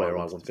where I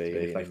wanted to be.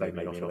 If they made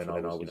me an offer, then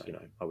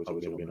I was all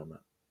in on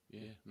that.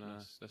 Yeah, no,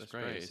 that's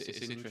great.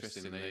 It's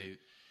interesting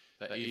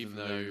that even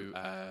though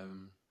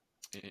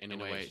in a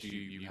way it's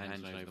you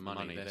handing over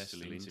money, they're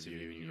still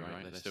interviewing you,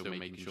 right? They're still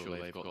making sure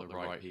they've got the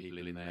right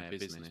people in their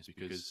business,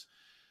 because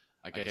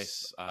I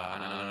guess,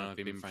 and I've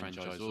been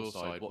franchisor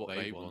side, what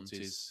they want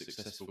is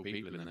successful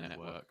people in the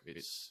network.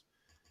 It's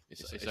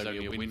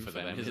only a win for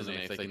them, isn't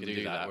it, if they can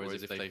do that?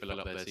 Whereas if they fill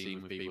up their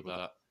team with people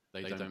that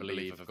they don't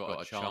believe have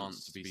got a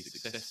chance to be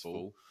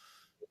successful,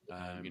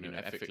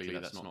 ethically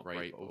that's not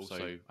great. But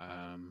also,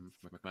 from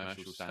a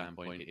commercial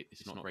standpoint,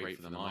 it's not great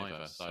for them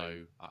either.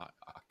 So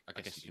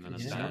I guess you can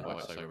understand why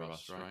it's so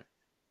robust, right?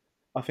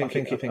 I think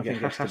it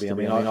has to be. I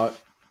mean, I don't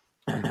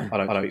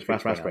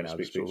speak for Aspray now. I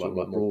speak sort of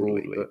like more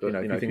broadly. But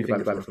if you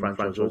think about it from a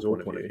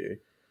franchisor point of view,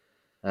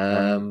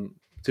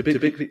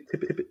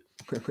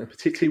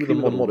 particularly with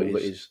a model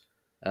that is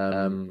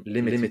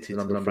limited the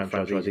number of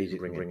franchisees you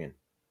can bring in.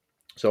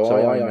 So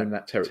I own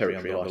that territory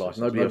under license.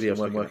 Nobody else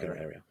can work in that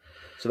area.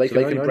 So they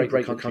can only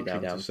break the country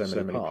down to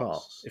so many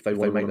parts if they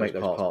want to make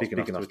those parts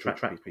big enough to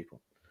attract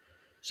people.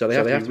 So they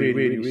have to be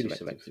really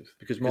selective.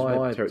 Because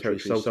my territory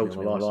is sold to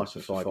me on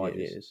license for 5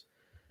 years.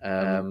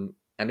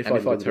 And if I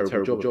do a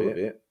terrible job of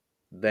it,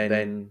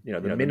 then the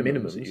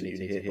minimums that you need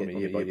to hit on a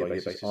year-by-year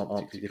basis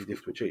aren't particularly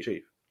difficult to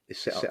achieve. It's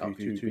set up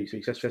for you to be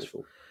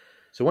successful.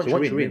 So once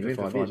you're in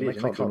for 5 years,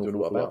 they can't do an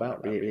awful lot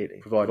about that, really,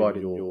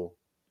 provided you're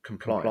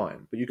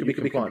compliant. But you could be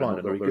compliant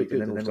and not very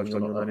good, and then you're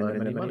not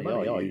earning any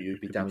money. You'd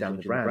be damaging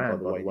the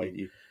brand by the way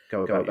you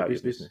go about your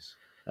business.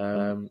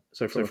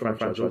 So from a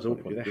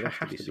franchisor point of view, they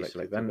have to be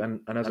selective.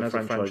 And as a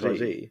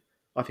franchisee,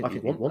 I think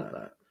you want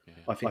that.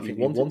 I think you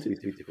want it to be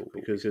difficult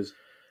because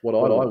what I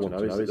want to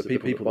know is that the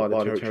people that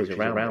buy the territories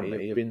around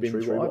me have been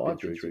through what I've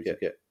been through to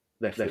get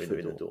their foot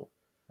in the door.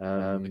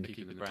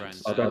 Keeping the brand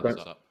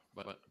up,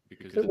 but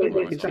because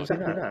exactly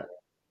that.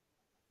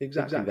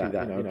 Exactly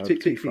that.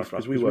 Particularly for us,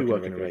 because we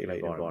work in a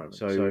regulated environment.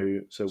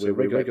 So we're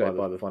regulated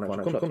by the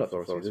Financial Conduct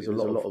Authority. There's a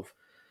lot of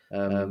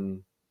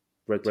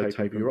red tape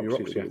and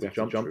bureaucracy we have to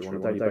jump through on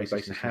a daily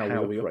basis in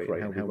how we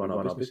operate, how we run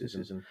our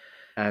businesses,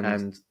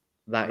 and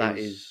that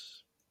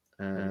is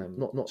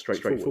not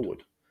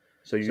straightforward.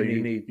 So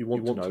you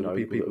want to know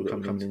the people that are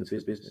coming into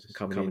this business,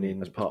 coming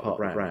in as part of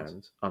the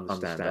brand,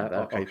 understand that,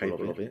 are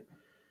capable of it.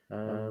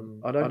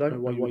 I don't know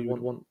why you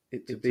would want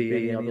it to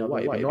be any other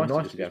way. It'd be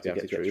nice to be able to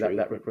get through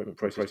that recruitment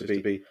process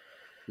to be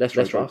less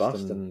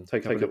robust and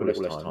take up a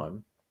little less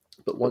time.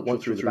 But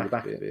once you're through the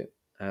back of it,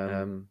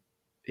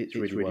 it's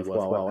really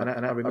worthwhile.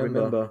 And I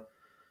remember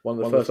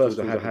one of the first calls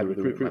I had with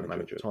the recruitment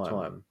manager at the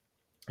time,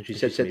 and she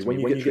said to me, when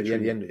you get to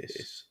the end of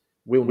this,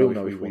 we'll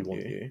know if we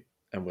want you,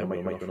 and we'll make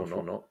you an offer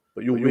or not.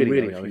 But you'll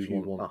really know if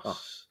you want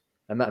us.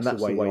 And that's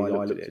the way I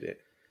looked at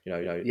it.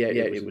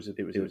 It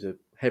was a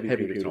heavy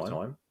period of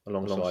time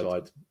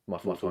alongside my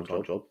full-time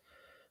job,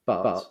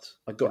 but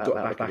I got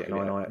that back again,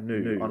 and I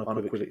knew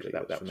unequivocally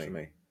that was for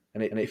me.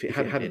 And if it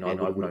hadn't been,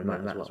 I would have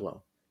known that as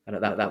well. And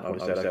at that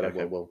point, I said,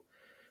 okay, well,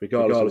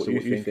 regardless of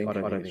what you think, I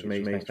don't think it's for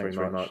me. Thanks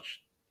very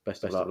much.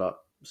 Best of luck.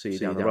 See you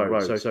down the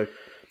road. So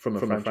from a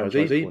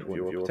franchisee point of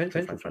view, or a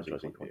potential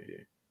franchisee point of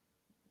view,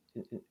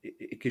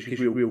 it gives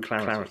you real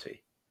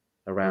clarity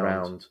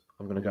around,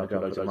 I'm going to go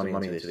and put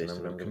money into this, and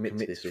I'm going to commit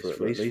to this for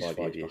at least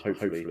 5 years,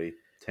 hopefully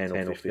 10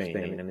 or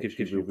 15, and it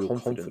gives you real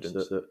confidence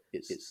that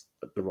it's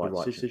the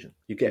right decision.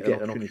 You get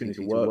an opportunity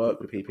to work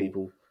with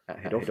people at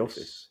head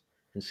office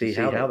and see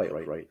how they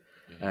operate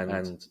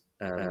and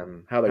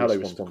how they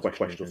respond to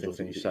questions or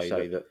things you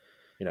say that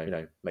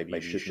maybe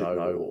you should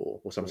know,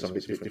 or some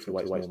bits different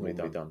ways it's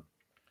normally done.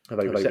 Are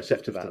they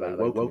receptive to that? Are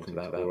they welcome to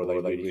that, or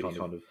are they really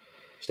kind of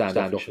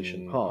standoffish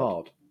and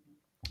hard?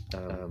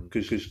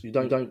 Because you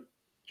don't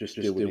just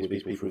deal with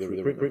these people through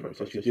the recruitment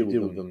process. You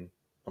deal with them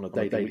on a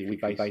daily,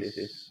 weekly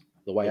basis.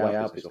 The way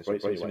our business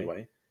operates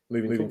anyway.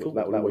 Moving forward,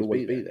 that will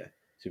always be there.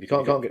 So if you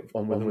can't get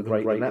on with them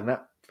great in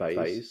that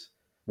phase,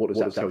 what does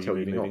that tell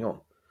you moving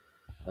on?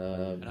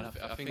 And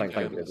I think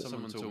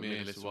someone told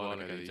me a little while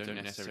ago that you don't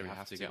necessarily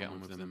have to get on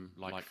with them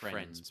like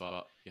friends,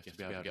 but you have to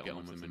be able to get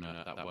on with them in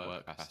that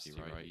work capacity,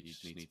 right? You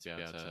just need to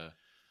be able to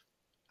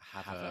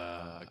have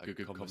a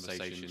good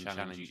conversation,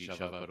 challenge each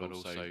other, but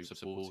also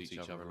support each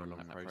other along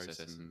that process.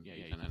 And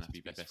you don't have to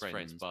be best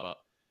friends, but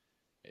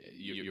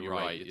you're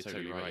right. You're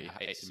totally right.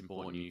 It's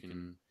important you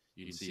can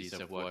see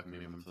yourself working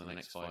with them for the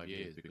next 5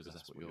 years, because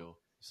that's what you're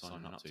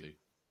signing up to.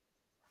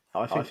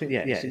 I think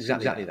it's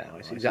exactly that.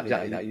 It's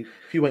exactly that.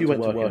 If you went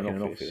to work in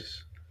an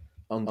office,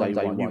 on day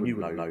one, you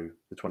would know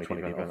the 20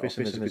 people in the office,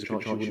 and there's a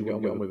good chance you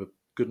wouldn't get on with a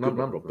good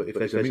number of them. But if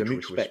there's a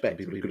mutual respect and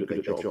people are good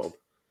at their job,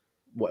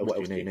 what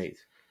else do you need?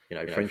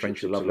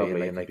 Friendships are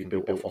lovely, and they can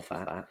build off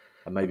that,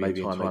 and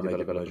maybe in time they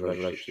develop those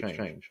relationships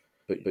change.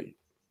 But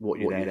what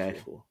you're there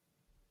for?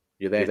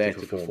 You're there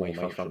to perform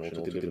a function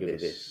or to deliver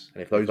this.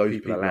 And if those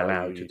people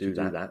allow you to do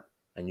that,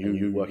 and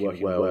you working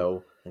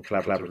well and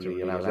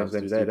collaboratively allows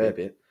them to do their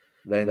bit,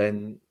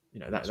 then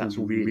that's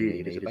all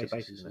really need as a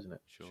basis, isn't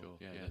it? Sure,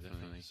 yeah,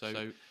 definitely.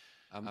 So,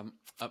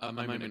 a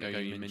moment ago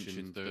you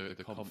mentioned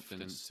the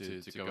confidence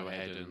to go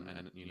ahead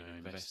and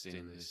invest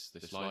in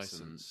this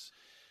license.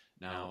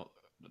 Now,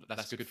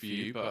 that's good for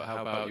you, but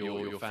how about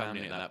your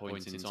family at that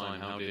point in time?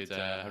 How did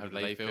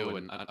they feel?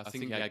 And I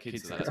think you had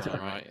kids at that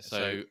time, right?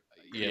 So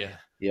yeah.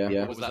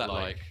 What was that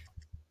like?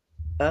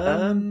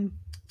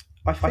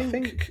 I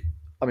think.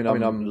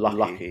 I'm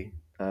lucky.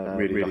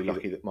 Really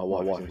lucky that my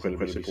wife is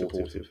incredibly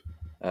supportive,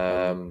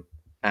 and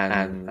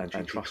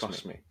she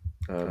trusts me,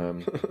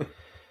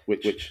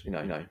 which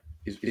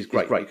is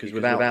great, because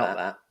without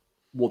that,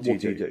 what do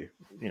you do?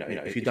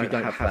 if you don't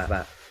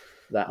have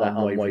that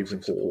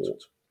unwavering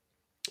support,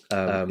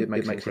 it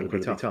makes it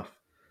incredibly tough.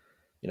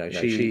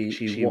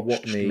 She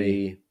watched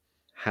me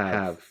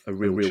have a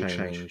real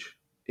change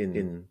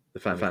in the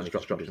family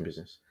construction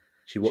business.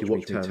 She watched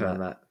me turn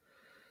that,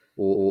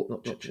 or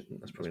not,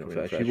 that's probably not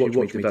fair. She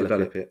watched me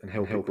develop it and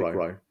help it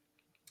grow,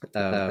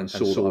 and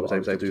saw that I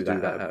was able to do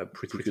that at a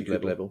pretty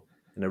good level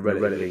in a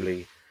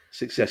relatively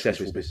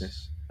successful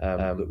business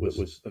that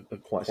was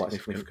quite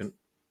significant.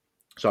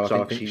 So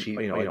I think she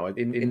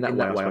in that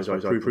way, I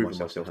suppose I proved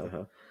myself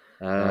to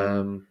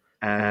her.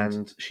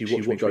 And she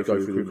watched me go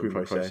through the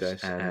recruitment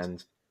process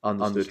and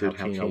understood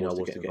how keen I was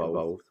to get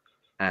involved.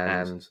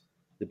 And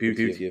the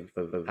beauty of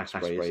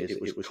Aspray is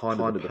it was kind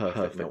of the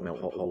perfect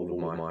melting pot of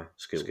all of my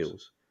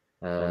skills.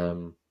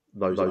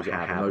 Those that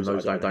I have and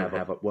those that I don't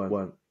have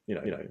weren't,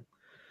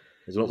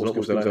 there's a lot more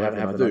skills that I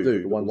have than I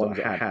do. The ones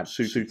that I had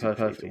suited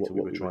perfectly to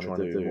what we were trying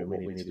to do and what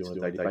we needed to do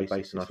on a daily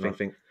basis. And I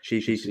think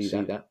she could see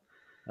that.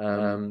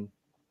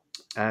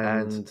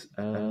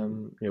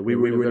 We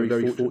were in a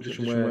very fortunate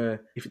position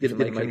where if it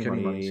didn't make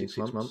any money in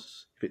 6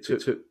 months, if it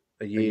took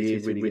a year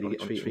to really get on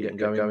its feet and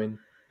get going,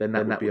 then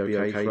that would be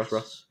okay for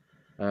us.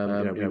 We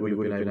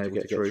would have been able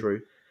to get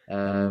through.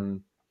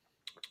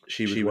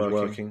 She was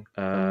working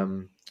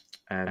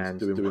and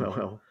doing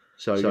well.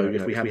 So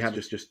if we had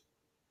to just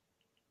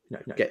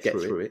get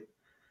through it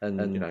and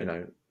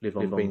live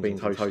on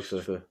beans and toast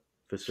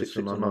for 6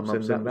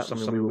 months, then that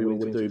was something we were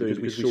willing to do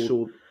because we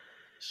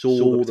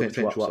saw the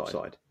potential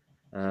upside.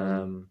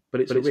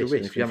 But it's a risk.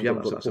 If you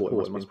haven't got that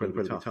support, it must be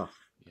incredibly tough.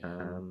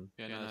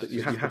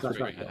 You have to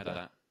back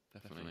that.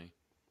 Definitely.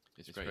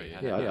 It's great you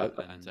had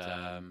that. And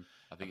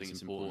I think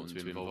it's important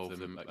to involve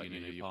them,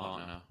 your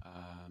partner,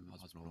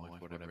 husband or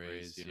wife, whatever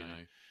it is,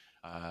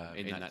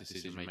 in that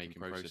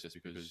decision-making process,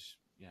 because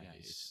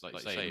it's like you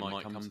say, it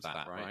might come to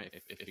that, right?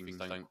 If things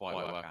don't quite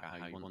work out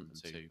how you want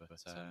them to.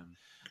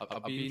 But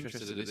I'd be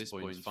interested at this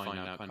point to find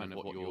out kind of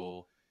what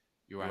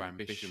your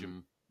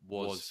ambition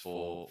was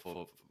for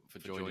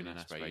joining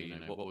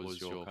Aspray. What was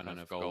your kind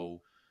of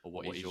goal, or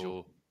what is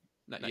your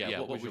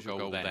what was your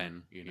goal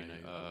then?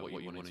 What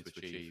you wanted to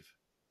achieve.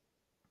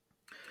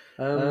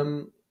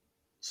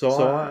 So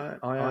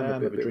I am a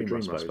bit of a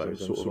dreamer, I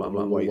suppose. I'm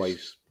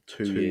always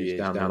 2 years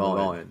down the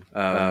line.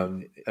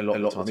 A lot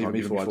of the time,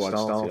 even before I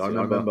started, I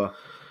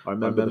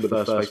remember the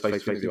first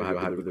face-to-face video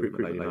I had with the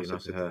recruitment lady, and I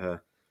said to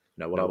her,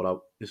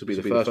 this will be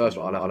the first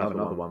one, but I'll have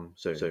another one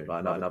soon,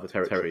 like another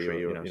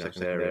territory or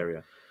second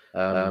area.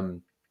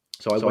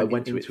 So I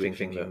went into it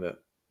thinking that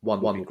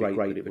one would be great,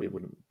 but it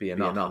wouldn't be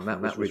enough.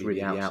 And that was really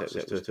the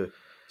outset, was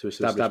to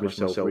establish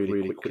myself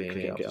really quickly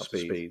and get up to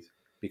speed.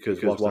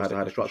 Because whilst I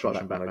had a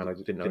construction background, I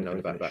didn't know anything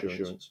about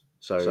insurance.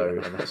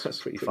 And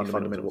that's pretty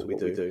fundamental what we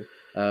do.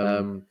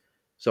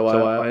 So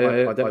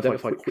I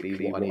identified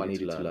quickly what I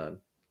needed to learn.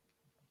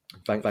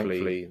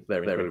 Thankfully,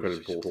 they're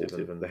incredibly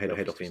supportive, and the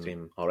head office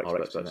team are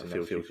experts in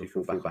that field, so you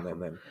fall back on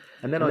them.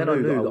 And then I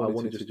knew that I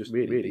wanted to just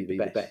really be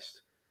the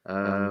best.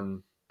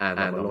 And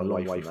I'm a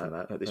long way from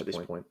that at this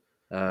point.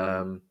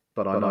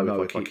 But I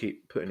know if I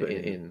keep putting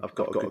it in, I've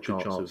got a good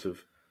chance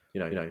of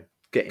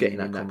getting in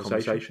that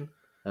conversation.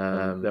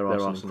 There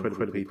are some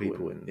incredible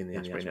people in the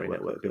Aspray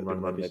network that have been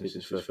running their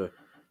business for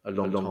a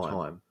long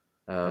time.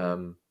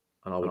 And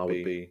I would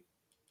be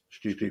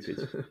stupid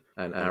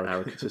and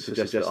arrogant to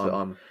suggest that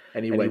I'm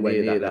anywhere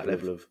near that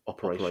level of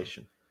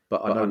operation.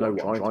 But I know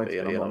what I'm trying to be,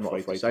 and I'm not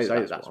afraid to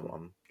say that's what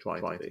I'm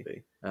trying to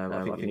be.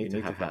 I think you need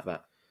to have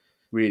that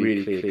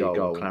really clear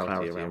goal and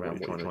clarity around what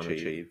you're trying to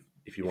achieve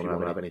if you want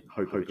to have any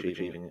hope of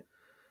achieving it.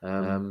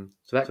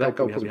 So that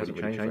goal probably hasn't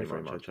changed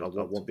very much. I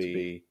want to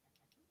be,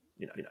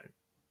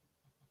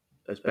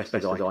 as best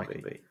as I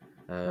can be.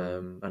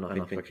 And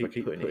I think if I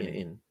keep putting it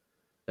in,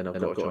 then I've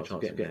got a chance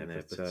of getting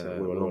there. But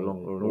we're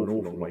an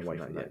awful way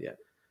from that yet.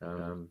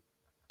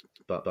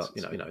 But that's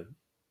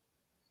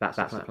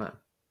the plan.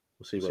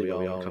 We'll see where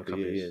we are in a couple of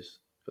years.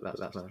 But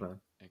that's the plan.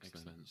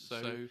 Excellent.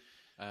 So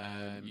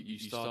you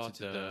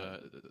started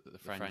the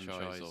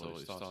franchise, or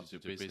started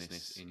your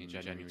business in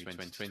January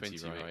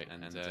 2020, right?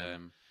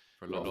 And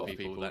for a lot of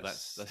people,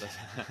 that's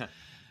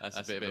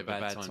a bit of a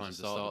bad time to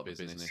start the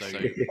business. So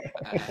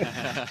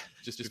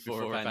just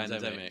before a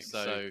pandemic.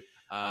 So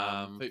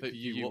for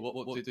you,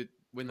 what did,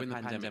 when the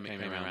pandemic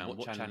came around,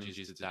 what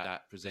challenges did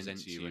that present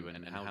to you,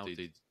 and how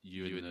did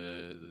you and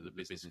the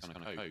business kind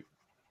of cope?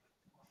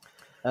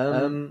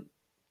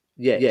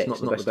 It's not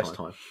the best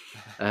time.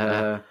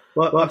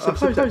 Well, I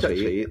suppose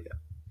actually,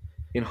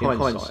 in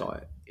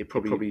hindsight, it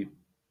probably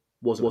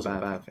wasn't a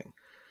bad thing.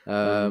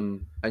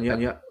 And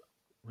yet,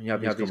 when you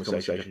have these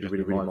conversations, you're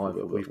really mindful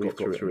that we've got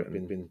through it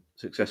and been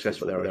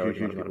successful. There are a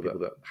huge amount of people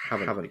that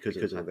haven't because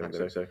of the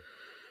pandemic. So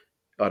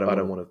I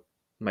don't want to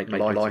make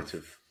light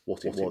of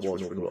what it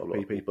was for a lot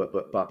of people.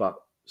 But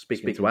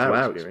speaking to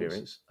our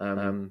experience,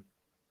 I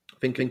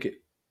think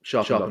it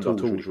sharpened our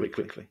tools really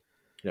quickly.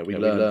 We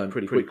learned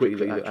pretty quickly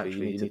that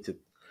actually you need to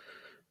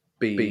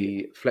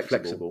be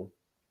flexible,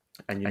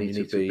 and you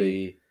need to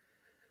be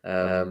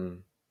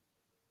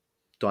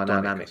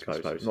dynamic, I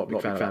suppose. Not a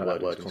big fan of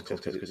that word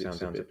context because it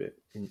sounds a bit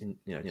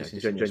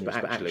disingenuous. But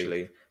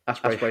actually,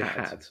 Aspray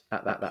had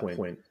at that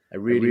point a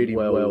really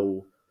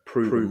well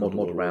proven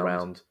model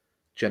around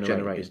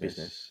generating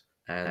business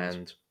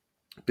and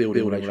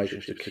building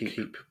relationships to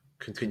keep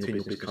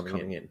continual business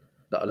coming in.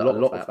 That a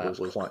lot of that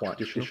was quite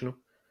traditional,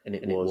 and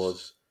it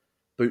was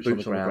boots on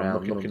the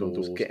ground, knocking on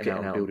doors, getting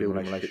out, building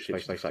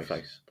relationships face to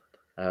face.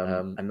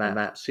 And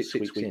that 6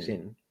 weeks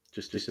in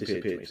just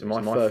disappeared. So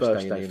my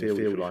first day in the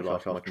field, like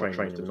after my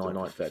training, was the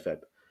 9th of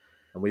Feb,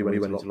 and we went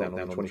into lockdown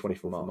on the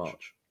 24th of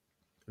March.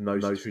 And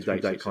those 2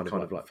 days kind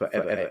of like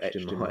forever etched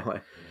in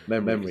my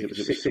memory. It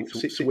was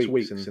 6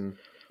 weeks, and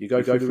you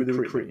go through the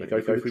recruitment,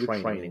 you go through the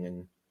training,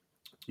 and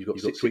you've got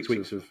 6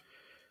 weeks of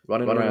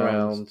running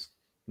around,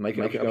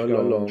 making it go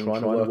along,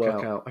 trying to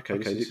work out, okay,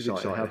 this is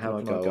exciting, how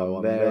can I go?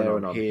 I'm there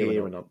and I'm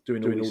here and I'm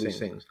doing all these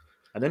things.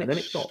 And then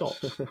it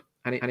stops.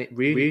 and it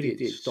really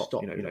did stop.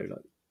 You know,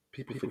 like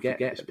people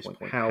forget at this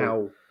point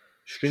how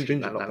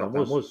stringent that lockdown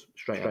was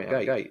straight out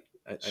the gate.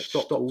 It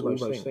stopped all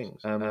those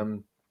things.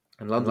 And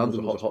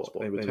London was a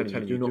hotspot. They were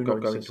telling you, do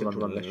not go into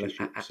Central London unless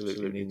you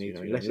absolutely need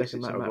to. Unless it's a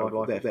matter of life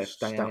or death,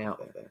 stay out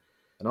there.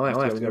 And I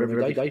have to go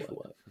every day for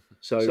work.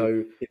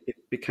 So it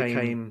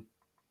became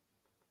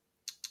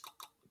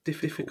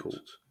difficult,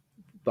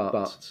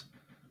 but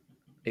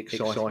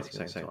exciting at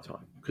the same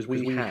time. Because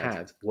we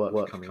had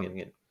work coming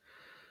in.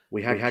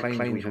 We had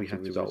claims we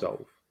had to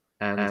resolve.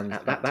 And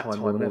at that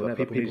time, whenever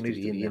people needed to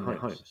be in their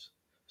homes.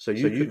 So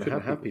you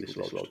couldn't have people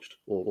dislodged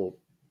or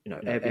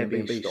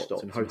Airbnb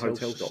stopped and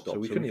hotels stopped. So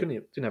we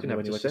didn't have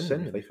anywhere to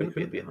send them. They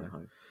couldn't be at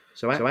home.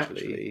 So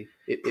actually,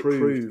 it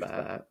proved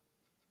that,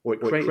 or it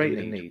created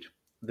a need.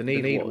 The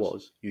need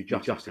was you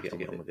just have to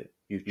get on with it.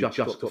 You've just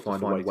got to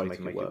find a way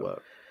to make it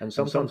work. And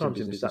sometimes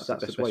in business,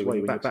 that's the best way. When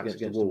you're back against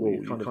the wall,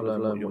 you kind of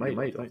learn what you're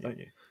made of, don't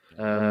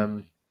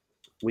you?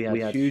 We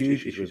had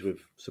huge issues with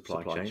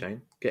supply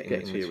chain, getting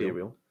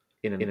material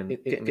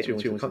getting material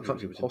into the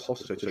country was impossible.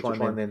 So to try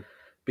and then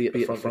be at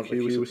the front of the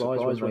queue with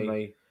suppliers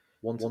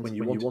when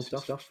you wanted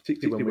stuff,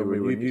 particularly when we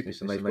were in new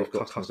business and they've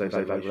got customers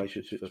they've had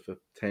relationships for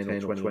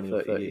 10 or 20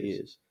 or 30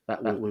 years.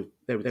 There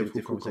were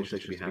difficult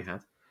conversations to be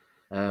had.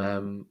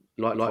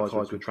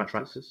 Likewise with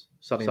contractors.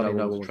 Suddenly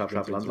no one wanted to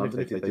travel to London.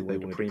 If they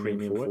wanted a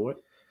premium for it.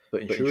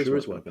 But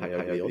insurers weren't going to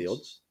pay over the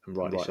odds, and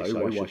rightly so,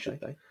 why should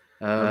they?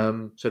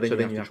 So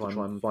then you have to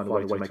try and find a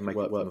way to make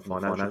it work from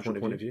a financial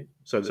point of view.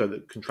 So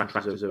that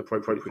contractors are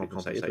appropriately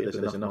compensated,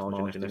 but there's enough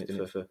margin left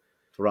in it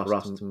for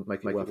us to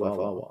make it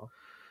worthwhile.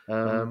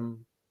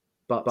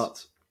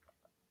 But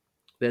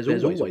there's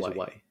always a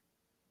way.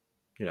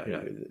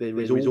 There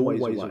is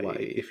always a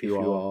way if you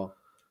are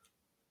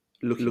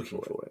looking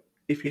for it.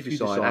 If you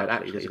decide,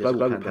 actually, there's a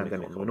global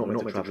pandemic, we're not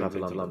meant to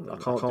travel to London, I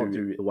can't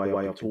do it the way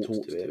I've been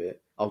taught to do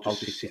it, I'll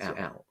just sit it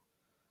out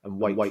and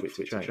wait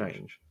for it to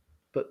change.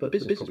 But the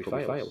business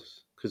probably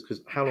fails.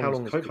 Because how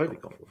long has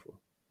COVID gone for?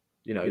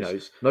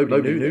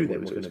 Nobody knew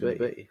then what it was going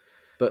to be.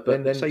 But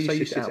then say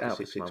you sit it out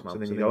for 6 months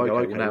and then you go,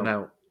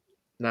 okay,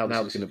 now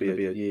this is going to be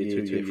a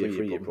year, 2 year,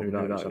 3 year problem,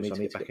 who knows, I need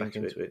to get back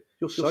into it.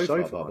 You're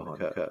so far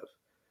behind the curve.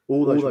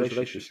 All those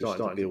relationships are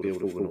starting to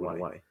build falling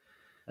away.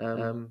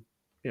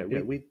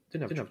 We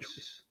didn't have a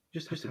choice. You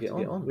just had to get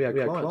on. We had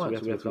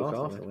clients we had to look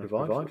after and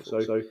provide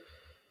for. So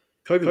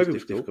COVID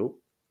was difficult,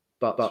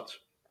 but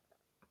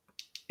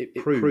it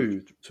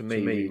proved to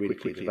me really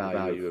quickly the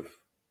value of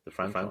the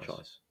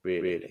franchise.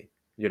 Really,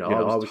 I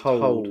was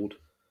told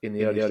in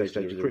the early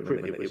stages of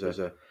recruitment that it was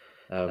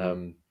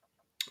a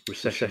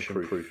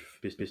recession-proof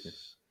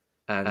business,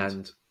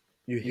 and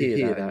you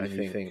hear that and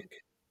you think,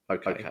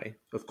 okay,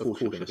 of course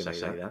you're going to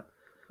say that,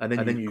 and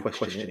then you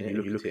question it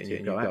and you look at it and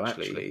you go,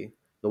 actually,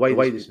 the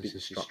way this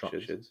business is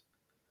structured,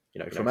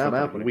 from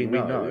our point, we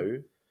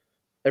know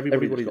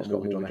everybody's got a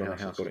mortgage on their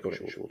house, got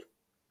it insured,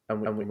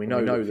 and we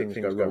know that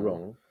things go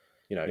wrong,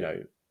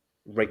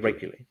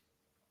 regularly.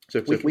 So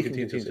if we can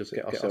continue to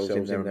get ourselves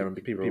in there and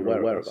be people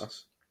aware of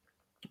us,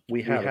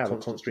 we have a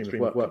constant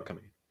stream of work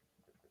coming.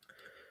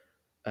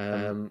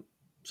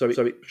 So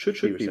it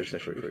should be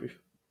recession-proof.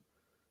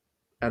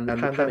 And the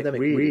pandemic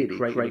really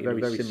created a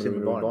very similar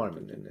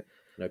environment, didn't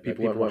it?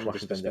 People weren't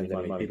rushing to spend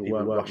any money. People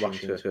weren't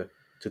rushing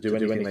to do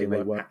anything they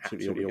weren't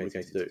absolutely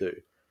obligated to do.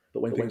 But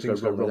when things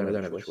go wrong, they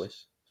don't have a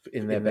choice.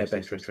 In their best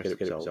interest to get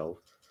it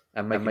resolved.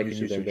 And making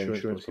use of their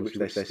insurance policy,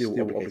 which they're still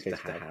obligated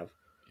to have,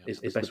 is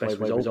the best way of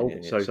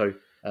resolving it. So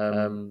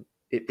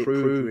it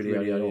proved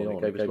really early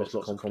on, it gave us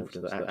lots of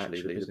confidence that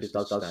actually the business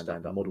does stand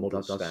up, the model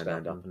does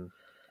stand up,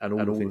 and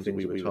all the things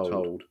we were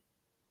told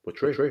were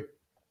true.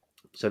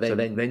 So then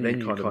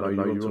you kind of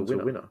know you're onto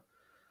a winner,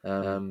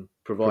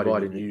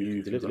 provided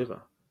you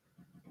deliver.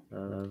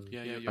 And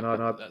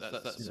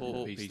that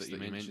support piece that you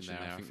mentioned there,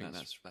 I think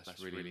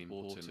that's really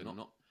important.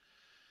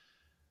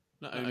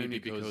 Not only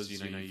because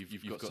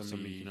you've got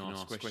somebody you can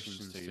ask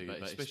questions to,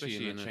 but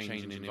especially in a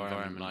changing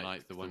environment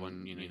like the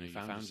one you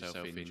found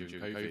yourself in during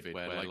COVID,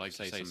 where, like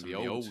say, some of the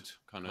old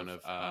kind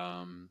of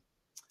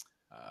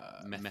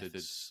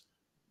methods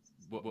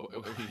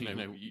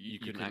you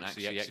couldn't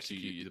actually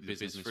execute the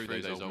business through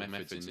those old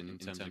methods in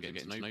terms of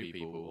getting to know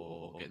people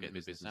or getting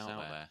the business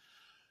out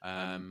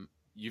there.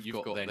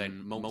 You've got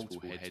then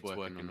multiple heads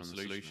working on the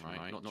solution,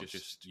 right? Not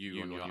just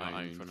you on your own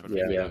trying to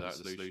figure out that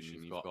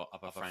solution. You've got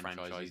other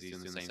franchisees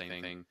doing the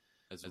same thing,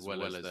 as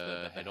well as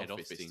the head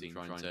office team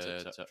trying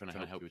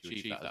to help you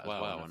achieve that as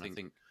well. And I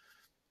think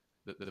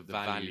that the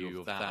value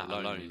of that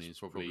alone is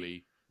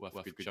probably worth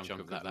a good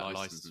chunk of that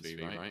license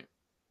fee, right?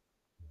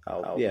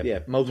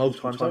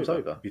 Multiple times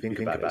over. If you think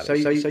about it.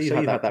 Say you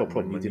had that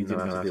problem and you didn't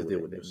know how to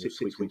deal with it.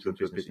 6 weeks into a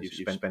business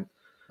you've spent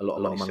a lot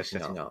of money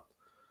setting up.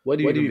 Where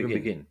do you even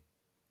begin?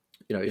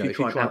 If you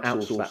try and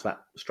outsource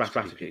that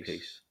strategy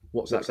piece,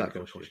 what's that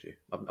going to cost you?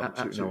 I've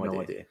absolutely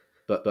no idea.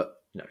 But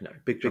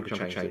big chunk of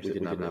change that we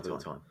didn't have at the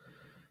time.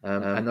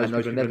 And those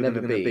people are never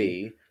going to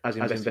be as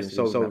invested in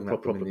solving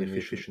that problem in the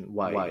efficient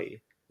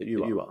way that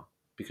you are,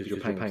 because you're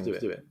paying to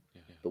do it.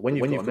 But when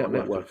you've got a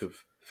network of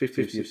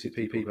 50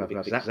 people who have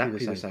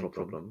exactly the same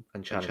problem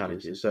and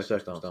challenges,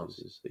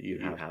 circumstances that you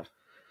have,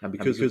 and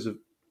because of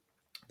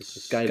the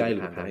scale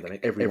of the pandemic,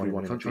 everyone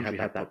in the country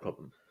had that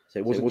problem. So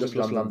it wasn't just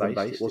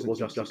London-based, it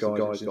wasn't just the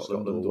guys in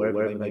Scotland or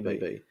wherever they may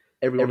be.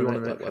 Everyone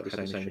in the network had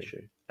the same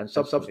issue. And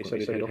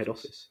subsequently, so did head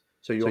office.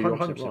 So you're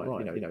 100%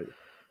 right.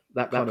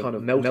 That kind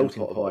of melting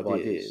pot of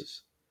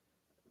ideas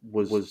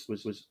was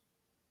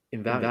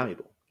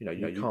invaluable. You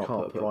can't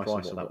put a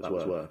price on what that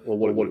was worth, or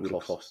what it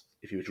would cost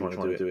if you were trying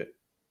to do it,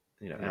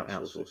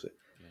 outsource it.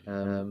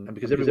 And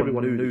because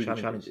everyone knew the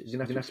challenges, you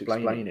didn't have to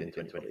explain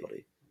anything to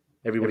anybody.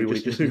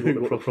 Everybody just knew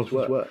what the problems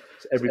were.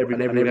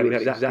 Everybody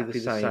had exactly the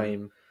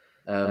same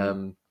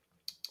end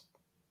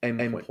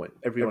point.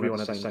 Everyone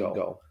had the same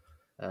goal.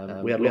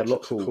 We had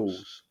lots of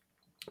calls.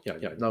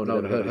 No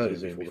one had heard of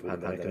Zoom before the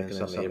pandemic, and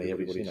then suddenly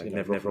everybody's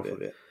never off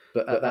of it.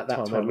 But at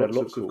that time, we had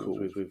lots of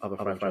calls with other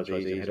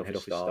franchisees and head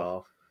office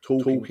staff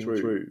talking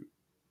through,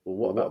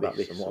 well, what about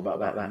this and what about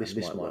that, and this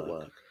might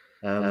work.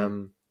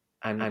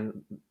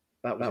 And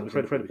that was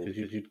incredible,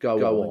 because you'd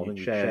go on and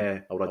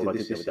share, oh, I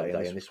did this the other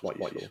day, and this is what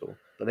you saw.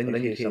 But then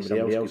you hear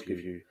somebody else give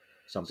you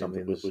something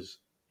that was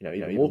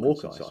even more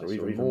concise or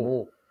even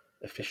more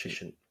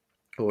efficient,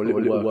 or a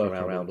little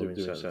workaround doing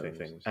certain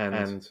things.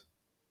 And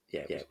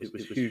it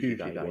was hugely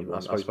valuable. I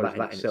suppose that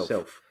in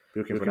itself,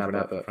 looking for an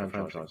advert for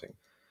franchising,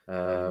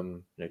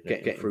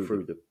 getting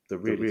through the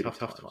really tough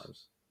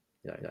times,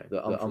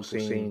 the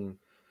unforeseen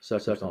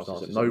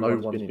circumstances that no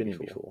one's been in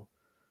before.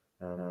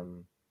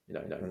 And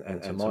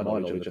to my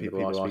knowledge, the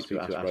people I speak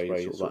to at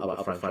Aspray, sort of like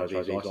other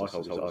franchisees,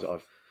 license holders that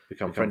I've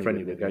become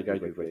friendly with, go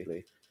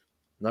quickly.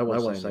 No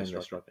one's saying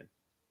they're struggling.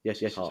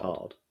 Yes, it's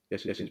hard.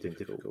 Yes, it's been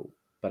difficult.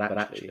 But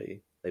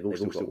actually, they've all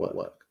still got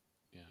work.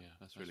 Yeah,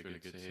 that's really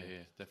good to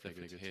hear.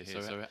 Definitely good to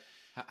hear. So,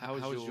 how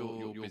has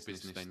your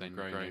business then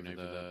grown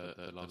over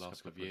the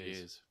last couple of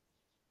years?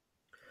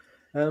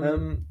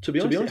 To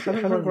be honest, it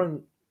hasn't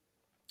grown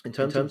in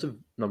terms of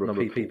number of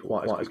people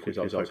quite as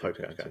quickly as I was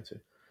hoping it was going to.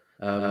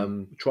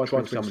 Tried to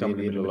bring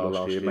somebody in the middle of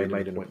last year,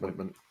 made an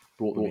appointment,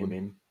 brought them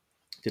in.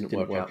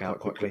 Didn't work out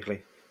quite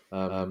quickly.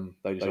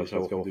 They decided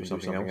to go off and do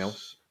something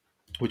else,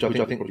 which I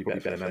think would be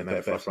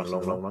better for us in the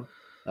long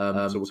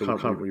run. So we're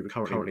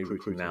currently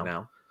recruiting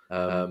now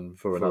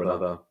for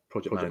another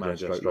project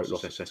manager,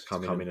 /success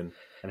to come in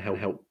and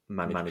help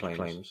manage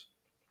claims.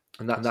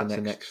 And that's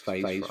the next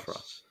phase for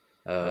us.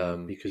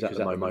 Because at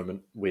the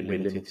moment we're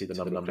limited to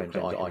the number of claims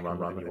that I can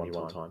run at any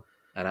one time.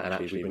 And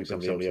actually bring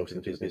somebody else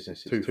into the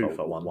business, it's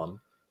twofold. One,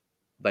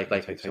 they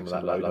take some of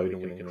that load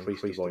and we can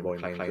increase the volume of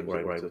claims that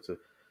we're able to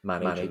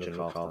manage and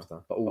look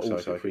after. But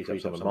also, if we free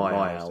up some of my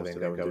hours to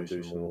then go and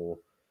do some more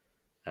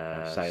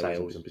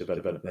sales and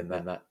development,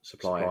 then that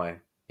supply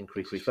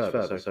increases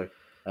further. So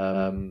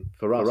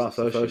for us,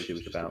 the first year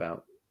was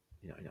about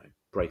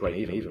breaking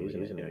even,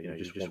 isn't it?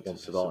 Just want to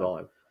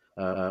survive.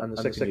 And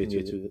the second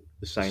year to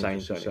the same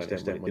to a certain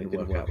extent when it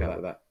didn't work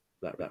out with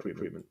that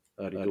recruitment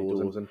early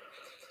doors. And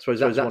so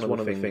that's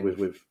one of the things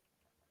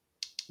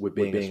with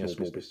being a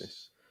small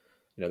business.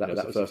 That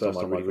was the first time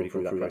I really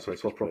grew that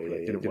process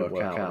properly. It didn't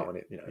work out, and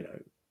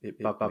it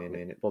bugged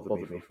me and it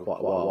bothered me for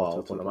quite a while. To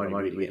the point that I'm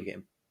only really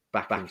getting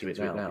back into it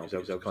now,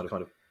 because I was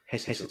kind of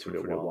hesitant for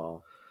a little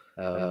while.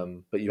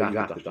 But you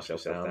have to dust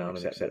yourself down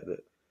and accept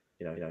that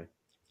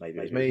maybe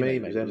it's me,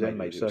 maybe it's them,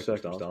 maybe it's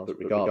circumstance, but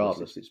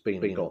regardless, it's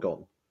been and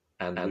gone.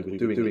 And we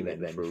were doing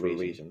it then for a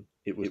reason.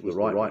 It was the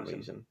right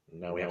reason.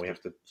 And now we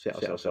have to set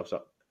ourselves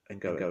up and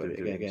go do it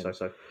again.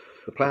 So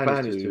the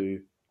plan is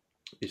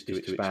to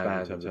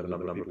expand in terms of the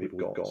number of people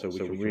we've got, so we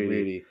can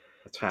really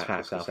attack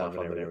the South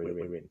London area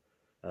we're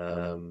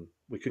in.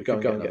 We could go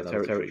and get a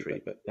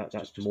territory, but that's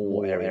just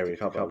more area to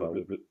cover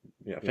with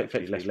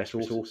effectively less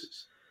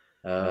resources.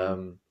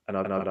 And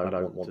I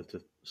don't want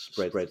to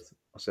spread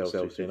ourselves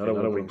too thin. I don't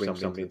want to bring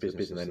somebody into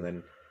business and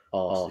then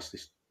ask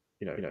this,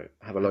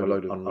 have a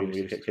load of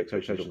unrealistic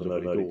expectations on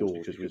the early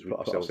doors because we've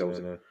put ourselves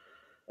in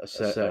a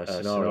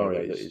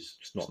scenario that is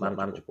just not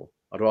manageable.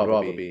 I'd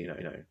rather be,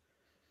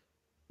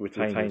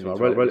 retained to a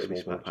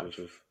relatively small patch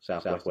of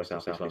South West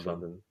and South East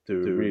London,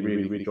 do a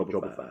really good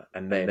job of that,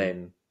 and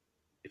then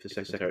if the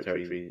second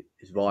territory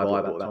is viable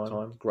at that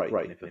time, great.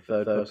 And if a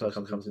third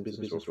person comes in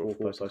business or a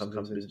fourth person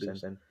comes in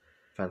business, then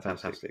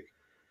fantastic.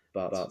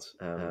 But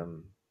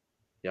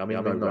yeah, I'm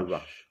in no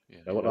rush.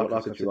 Like I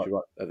said to you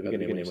right at the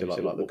beginning, when you said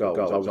like the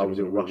goals, I was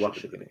in a real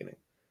rush at the beginning.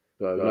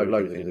 So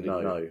loads of things I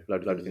didn't know,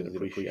 loads of things I didn't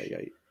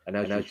appreciate. And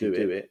as you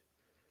do it,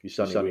 you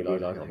suddenly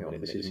realise, hang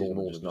on, this is more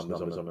than just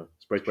numbers on a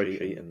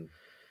spreadsheet and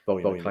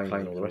volume of claim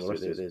and all the rest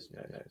of it. There's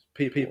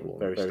people,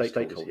 various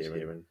stakeholders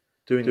here, and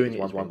doing it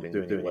is one thing,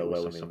 doing it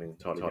well is something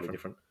entirely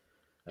different.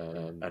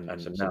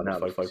 And so now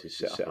the focus is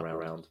set up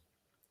around,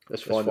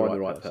 let's find the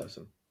right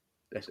person,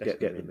 let's get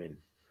them in,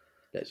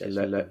 let's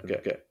let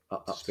them get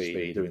up to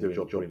speed, doing the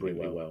job really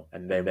well,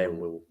 and then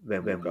we'll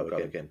go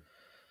again.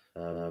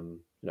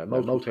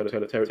 Multiple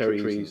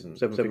territories and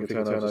seven-figure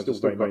turnover is still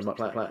very much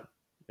the plan.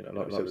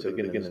 Like we said at the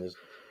beginning, there's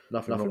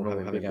nothing wrong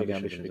with having big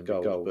ambitions and big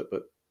goals,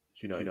 but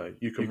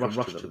you can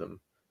rush to them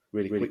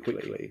really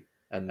quickly,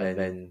 and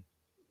then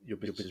your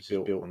business is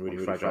built on really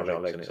fragile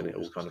legs, and it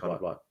all kind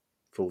of like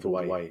falls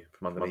away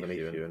from underneath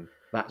you, and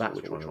that's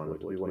what we're trying to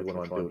avoid. We want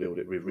to try and build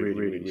it with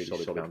really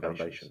solid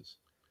foundations.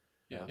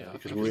 Yeah,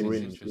 because we're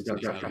in. We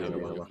don't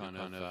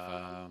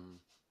have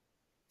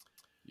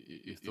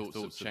your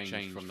thoughts have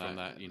changed from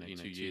that 2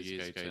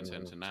 years ago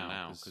to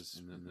now, because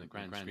in the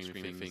grand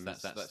scheme of things,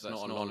 that's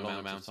not a long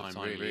amount of time,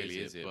 really,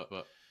 is it?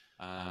 But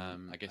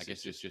I guess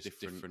it's just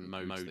different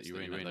modes that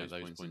you're in at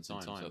those points in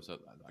time. So at the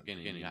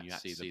beginning, you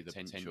have to see the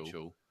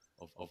potential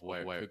of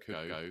where it could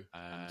go,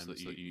 so that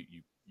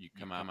you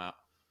come out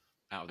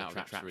of the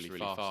traps really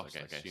fast, I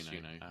guess.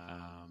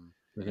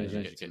 As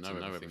you get to know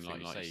everything,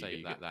 like you say,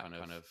 you get that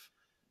kind of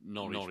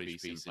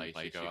knowledge piece in place.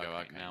 You go,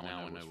 okay, now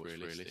I know what's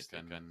realistic,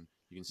 and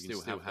you can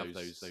still have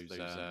those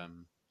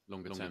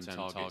longer term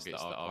targets that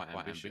are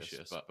quite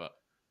ambitious, but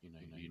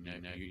you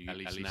at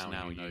least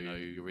now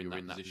you're in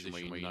that position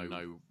where you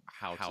know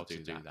how to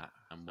do that,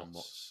 and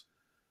what's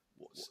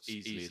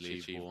easily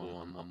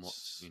achievable, and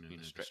what's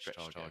the stretch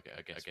target,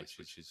 I guess,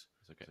 which is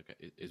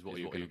what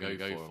you're going to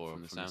go for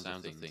from the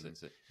sounds of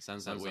things. It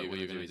sounds like what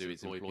you're going to do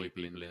is employ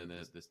people in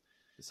the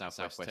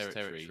Southwest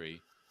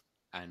Territory,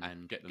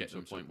 and get them to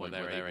a point where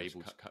they're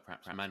able to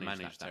perhaps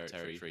manage that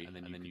territory, and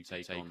then you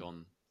take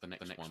on the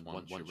next one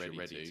once you're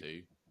ready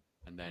to,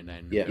 and then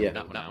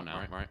that one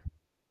out, right?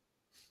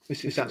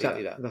 It's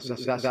exactly that. That's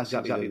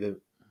exactly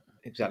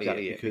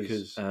it.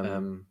 Because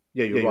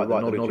you're right.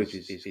 The knowledge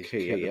is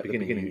key. At the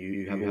beginning,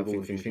 you have all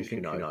the things you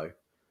think you know,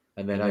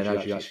 and then as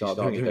you actually start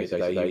doing it day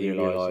to day, you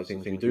realise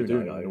things you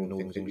do know, and all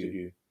the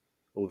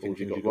things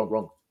you got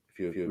wrong.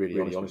 If you're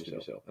really honest with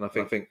yourself, and I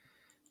think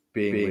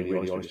being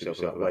really honest with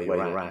yourself about where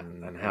you're at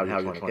and how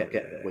you're trying to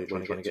get there, where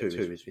you're trying to get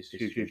to, is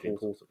hugely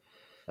important.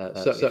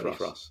 Certainly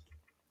for us,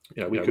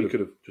 we could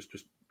have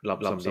just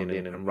lumped something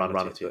in and run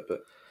at it,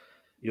 but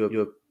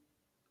you're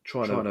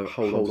trying to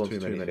hold on to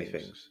too many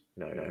things,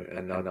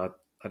 and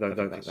I don't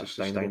think that's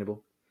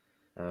sustainable.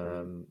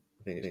 I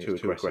think it's too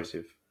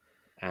aggressive,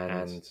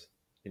 and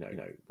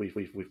we've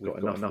got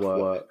enough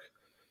work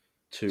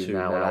to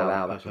now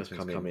allow that person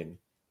to come in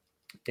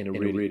a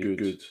really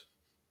good,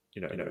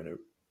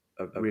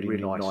 a really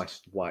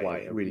nice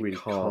way, a really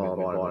calm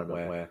environment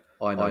where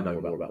I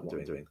know more about what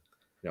I'm doing.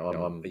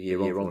 I'm a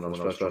year on when I was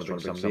first trying to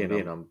bring somebody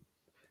in,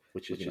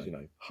 which is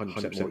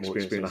 100% more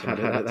experience than I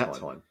had at that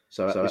time.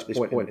 So at this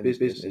point in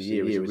business, a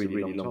year is a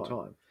really long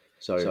time.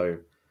 So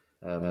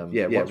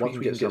once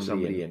we can get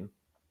somebody in,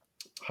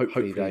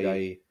 hopefully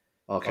they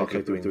are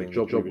capable of doing the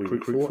job we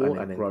recruit for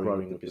and then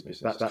growing the business.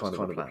 That's kind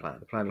of the plan.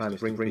 The plan is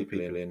to bring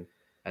people in,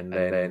 and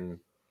then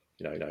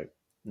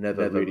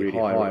never really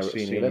hire at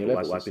senior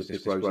level as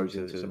business grows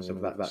into some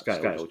of that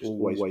scale. Just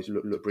always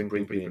look to bring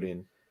people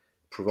in,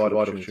 provide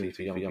opportunity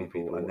for young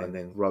people, and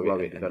then grow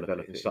it and develop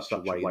it in such a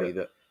way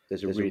that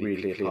there's a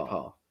really clear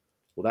path.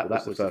 Well, that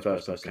was the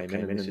first person came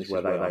in, and this is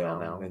where they are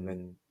now. And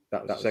then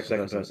that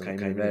second person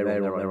came in,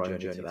 they're on their own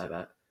journey to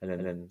that, and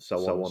then so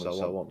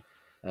on.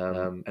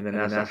 And then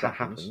as that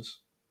happens,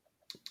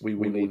 we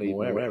will need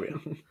more area.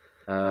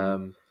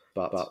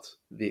 But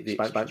the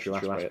expansion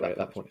through Aspray at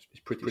that point is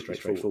pretty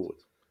straightforward.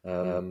 I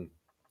know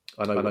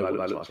what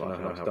that looks like. I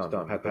know how it's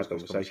done. I've had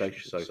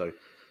conversations, so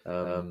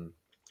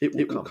it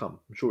will come.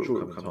 I'm sure it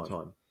will come in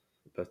time.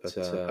 But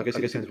I guess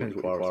it depends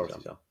what your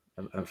priorities are.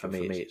 And for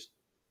me, it's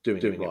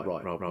doing it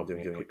right rather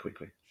than doing it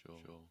quickly. Sure.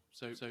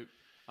 So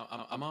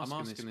I'm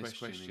asking this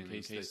question in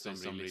case there's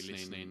somebody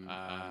listening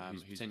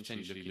who's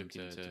potentially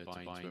looking to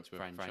buy into a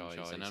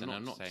franchise. And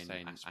I'm not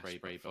saying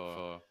Aspray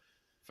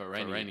for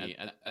any.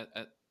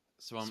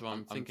 So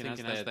I'm thinking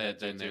as they're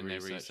doing their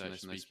research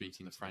and they're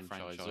speaking to the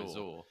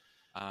franchisor,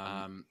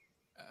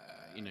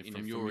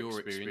 from your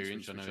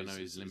experience, which I know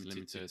is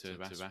limited to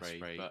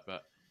Aspray,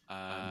 but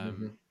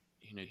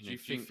do you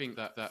think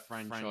that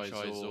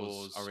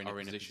franchisors are in a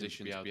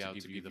position to be able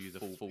to give you the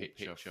full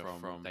picture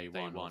from day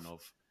one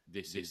of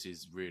this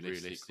is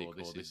realistic, or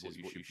this is what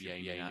you should be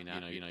aiming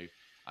at?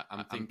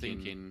 I'm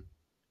thinking,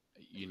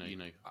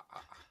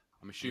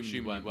 I'm assuming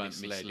you weren't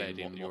misled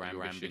in what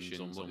your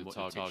ambitions on what the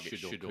target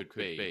should or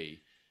could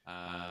be.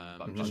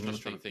 But I'm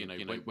just trying to think,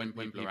 when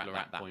people are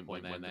at that point,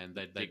 then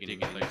they're digging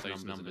into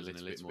those numbers in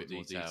a little bit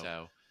more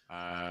detail.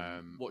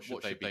 What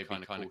should they be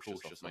kind of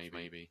cautious of,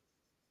 maybe?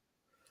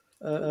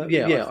 I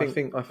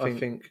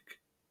think.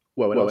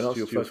 Well, in answer to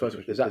your first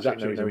question, there's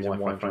actually no reason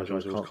why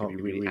franchisors can't give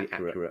you really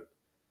accurate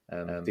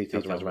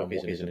details around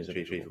what is and isn't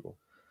achievable.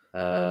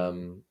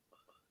 And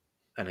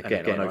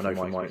again, I know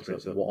from my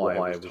experience that what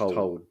I was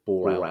told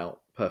bore out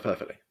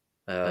perfectly.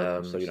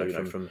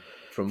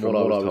 From what I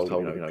was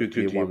told, good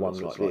year one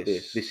looks like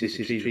this. This is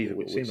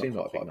achievable. It seemed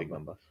like quite a big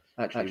number.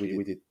 Actually,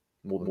 we did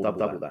more than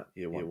double that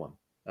year one.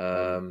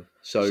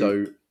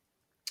 So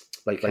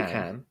they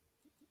can.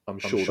 I'm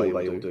sure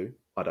they all do.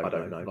 I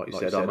don't know. Like you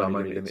said, I'm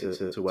only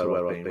limited to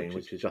where I've been,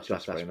 which is just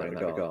Aspray in that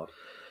regard.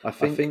 I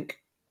think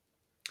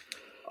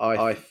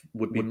I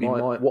would be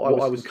what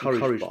I was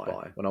encouraged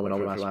by when I went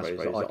through Aspray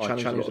is that I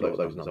challenged a lot of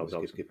those numbers I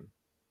was given,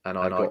 and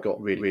I got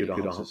really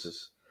good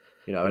answers.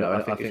 And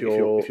I think if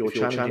you're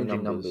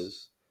challenging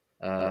numbers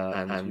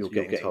and you're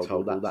getting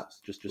told, well,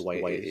 that's just the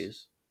way it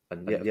is,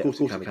 and yeah, of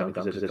course it can be done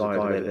because there's a guy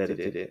there that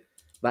did it.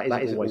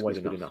 That is always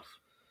good enough.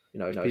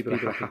 If people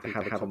are happy to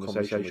have a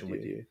conversation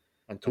with you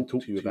and talk to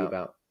you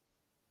about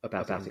in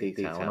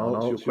detail and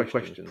answer your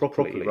question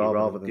properly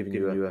rather than giving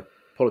you a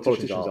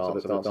politician's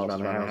answer that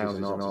dances around the houses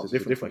and answers a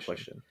different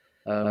question,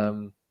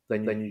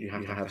 then you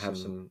have to have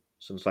some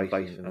faith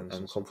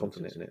and some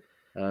confidence in it.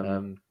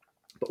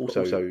 But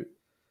also,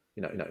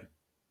 you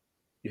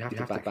have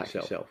to back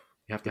yourself.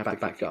 You have to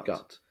back your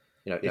gut.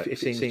 If it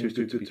seems too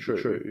good to be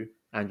true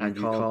and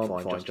you can't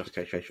find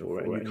justification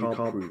for it and you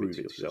can't prove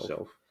it to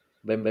yourself,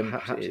 then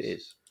perhaps it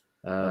is.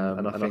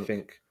 And I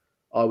think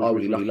I was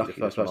really lucky.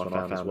 The first one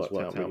I found worked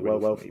out really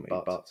well for me.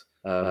 But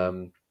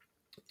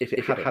if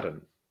it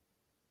hadn't,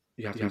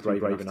 you have to be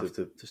brave enough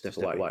to step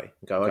away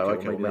and go,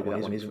 okay, well, maybe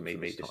that one isn't for me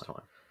this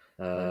time.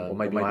 Or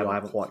maybe I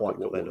haven't quite got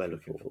what they're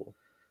looking for.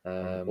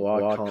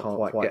 Or I can't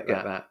quite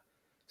get that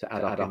to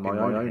add up in my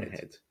own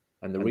head.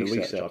 And the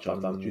research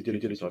I've done, the due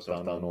diligence I've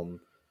done on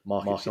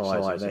market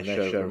size and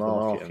their share of the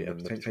market and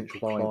the potential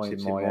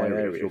clients in my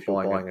area, if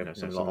you're buying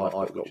something like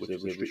I've got, which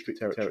is a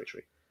restricted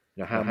territory.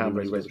 How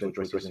many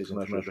residential addresses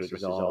and commercial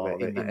addresses are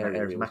there in that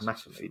area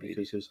massively,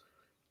 because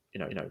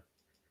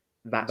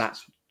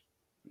that's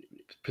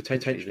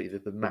potentially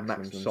the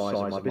maximum size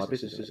of my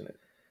business, isn't it?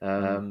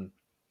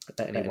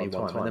 At any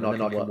one time, and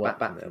then I can work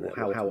back from there.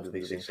 How often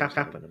these things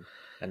happen,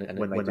 and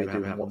when they do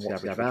happen, what's the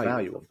average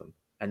value of them,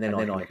 and then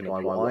I can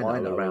apply what I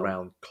know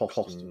around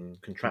costs and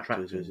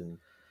contractors and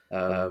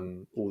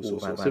all the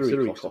sort of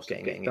ancillary costs of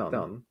getting it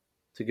done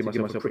to give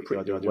myself a pretty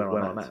idea of where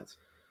I'm at.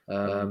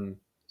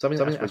 Something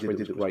that Aspray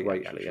did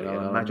great actually, and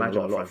I imagine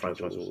a lot of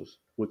franchisors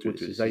would do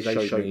is they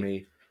showed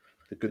me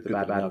the good, the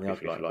bad, and the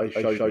ugly.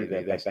 They showed me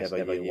their best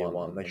ever year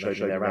one, they showed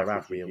me their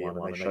average year one,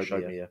 and they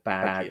showed me a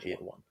bad year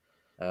one.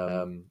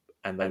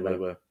 And they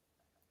were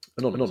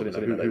anonymous. I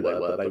didn't know who they were,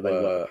 but they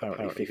were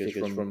apparently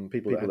figures from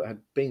people that had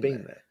been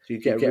there. So you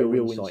get a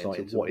real insight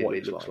into what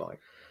it looks like,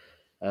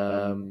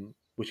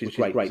 which is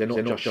great. They're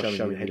not just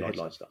showing you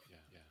headline stuff.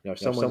 If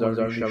someone's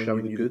only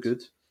showing you the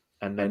good,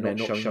 and they're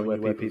not showing you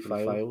where people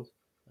failed,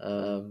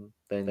 then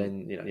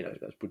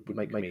that would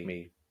make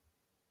me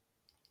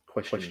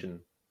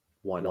question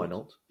why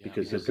not?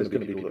 Because there's going to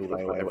be people that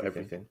fail at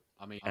everything.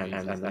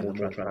 And the more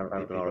transparent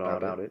people are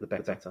about it, the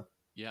better.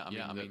 Yeah,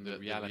 I mean the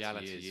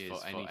reality is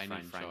for any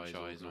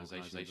franchise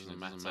organisation, it doesn't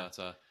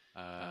matter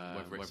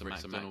whether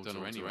it's a McDonald's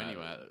or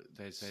anywhere,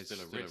 there's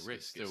still a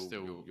risk. It's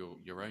still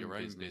your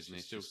own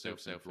business, you're still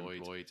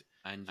self-employed,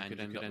 and you could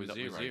end up with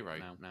zero.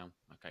 Now,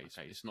 okay,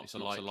 it's not so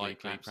likely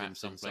perhaps in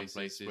some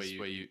places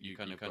where you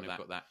kind of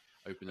got that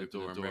open the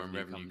door and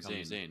revenue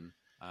comes in.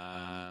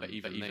 But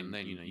even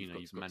then, you've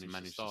got to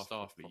manage the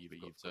staff, but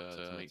you've got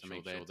to make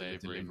sure they're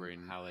delivering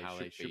how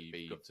they should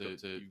be.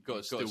 You've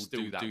got to still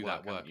do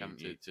that work,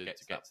 haven't you, to get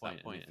to that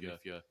point. And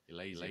if you're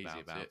lazy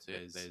about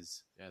it,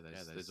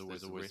 there's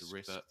always a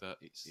risk that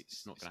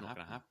it's not going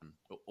to happen,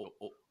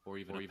 or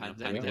even a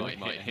pandemic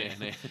might hit,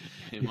 and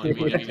it might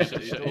mean you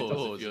shut your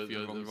doors if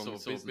you're the wrong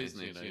sort of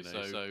business.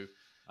 So.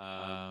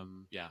 I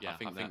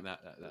think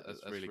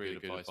that's really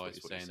good advice. What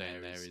you're saying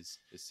there is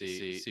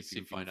see if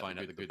you can find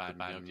out the good, the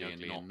bad, and the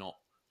ugly, and not.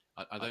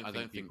 I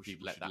don't think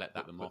people let that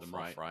put them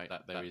off, right?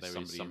 That there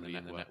is somebody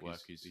in the network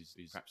who's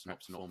perhaps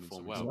not performing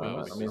so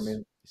well.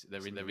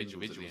 They're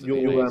individuals.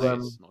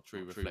 It's not a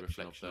true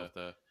reflection of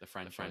the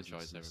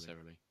franchise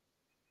necessarily.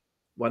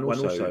 When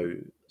also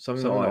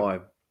something that I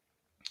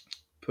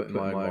put in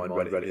my mind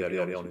relatively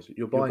early on is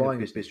you're buying a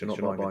business, you're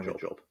not buying a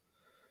job.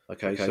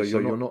 Okay, so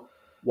you're not.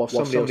 While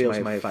somebody else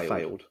may have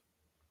failed,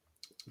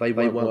 they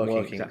weren't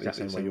working exactly the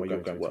same way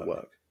you're going to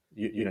work.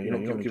 You're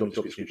not given a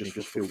job description, you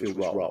just fulfill this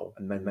role,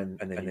 and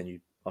then you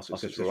are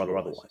successful or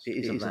otherwise.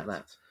 It isn't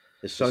that.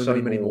 There's so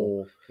many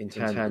more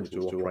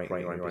intangibles to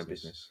operating your own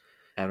business.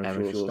 And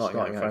if you're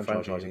starting out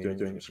franchising and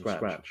doing it from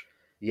scratch,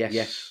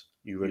 yes,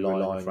 you rely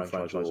on the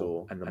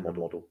franchisor and the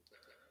model,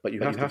 but you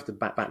have to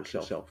back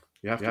yourself.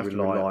 You have to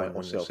rely on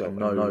yourself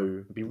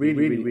and be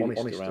really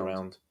honest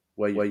around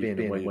where you've been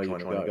and where you're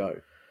trying to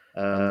go.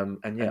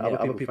 And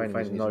other people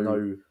there's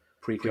no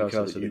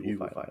precursor that you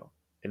will fail,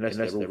 unless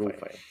they're all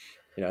fail.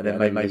 And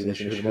then maybe this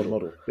is the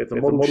model. If the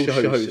model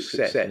shows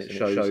success and it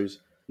shows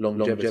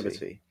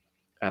longevity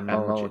and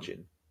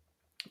margin,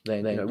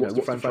 then what's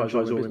the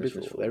franchisor in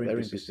business for? They're in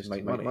business to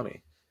make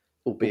money,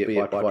 albeit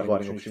by providing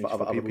opportunities for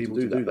other people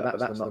to do that. But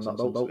that's the nuts and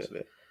bolts of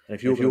it. And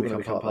if you're going to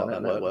become part of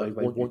that network,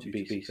 they want you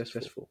to be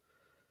successful.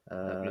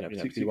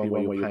 Particularly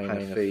one where you're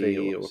paying a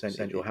fee or a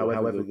percentage or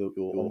however your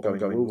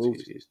ongoing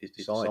royalty is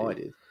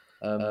decided,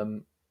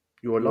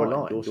 you're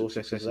aligned. Your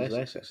success is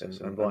their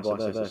success, and vice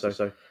versa.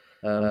 So,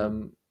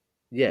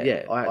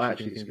 I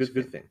actually think it's a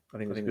good thing. I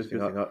think it's a good thing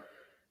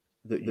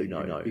that you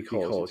know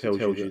because it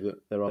tells you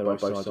that there are both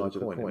sides of the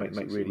coin. It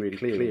makes it really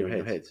clear in your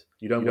head.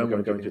 You don't want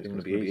to go into it thinking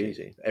it's going to be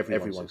easy.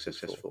 Everyone's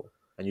successful,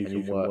 and you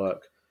can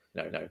work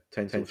 10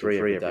 to 3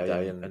 every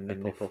day and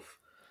nip off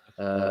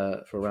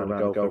for a round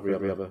of golf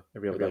every other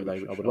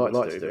day. I would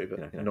like to do, but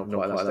not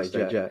quite at that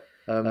stage yet.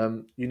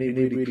 You need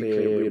really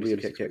clear,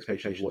 realistic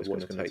expectations of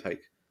what it's going to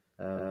take.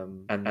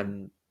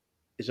 And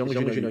as long as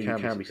you know you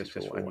can be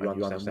successful and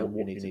you understand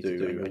what you need to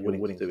do and you're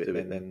willing to do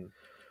it, then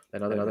I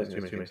don't think too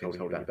many things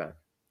holding you back.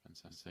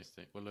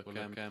 Fantastic. Well, look,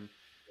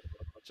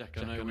 Jack,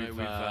 I know we've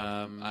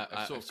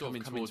I've sort of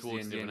coming towards the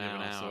end of an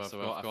hour,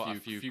 so I've got a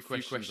few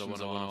questions I want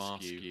to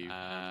ask you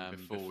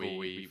before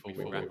we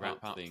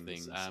wrap up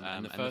things.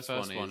 And the first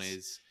one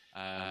is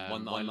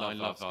one that I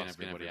love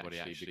asking everybody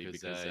actually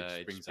because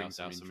it brings out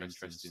some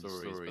interesting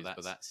stories.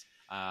 But that's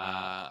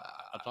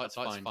I'd like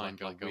to find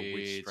like a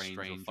weird, strange,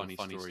 or funny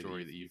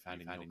story that you've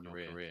had in your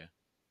career.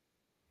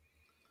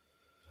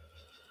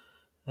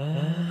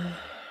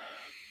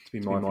 To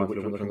be mindful of which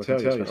one I can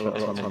tell you. A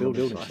lot of time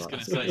building. I was going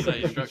to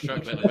say, structure a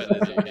bit.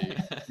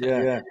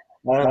 Yeah.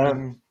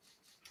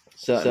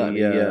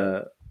 Certainly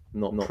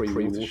not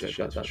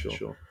pre-watershed, that's for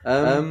sure.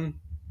 I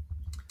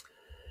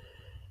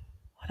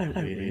don't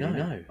really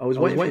know. I was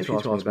waiting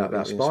to ask about the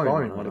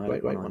inspiring one. A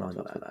great one like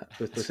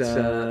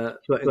that.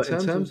 But in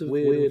terms of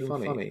weird and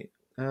funny,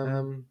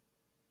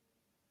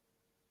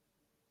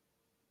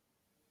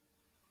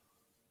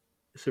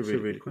 it's a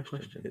really good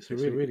question. It's a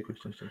really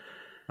good question.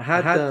 I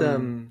had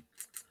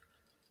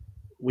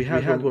we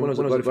had when I was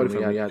at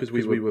Vodafone, because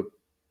we were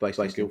based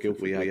in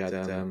Guildford, we had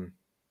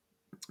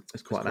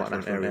it's quite an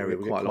affluent area.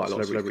 We quite a lot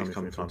of celebrities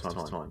coming from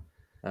time to time.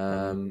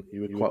 You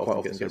would quite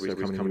often get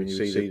celebrities coming and you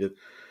see the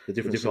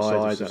different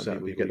sides of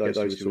certain people. You get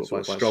those who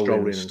sort of like stroll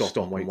in and stop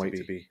and wait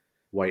to be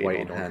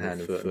waiting on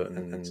hand and foot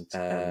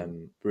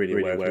and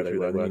really aware they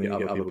were. And then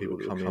other people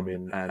come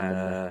in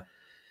and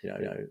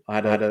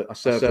I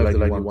served a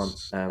lady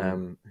once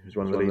who was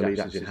one of the lead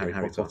actors in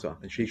Harry Potter,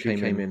 and she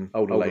came in,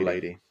 older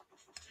lady,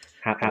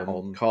 hat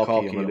on,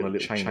 khaki on a little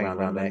chain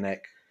around her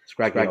neck,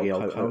 scraggy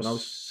old coat, and I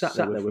was sat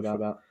there with her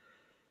about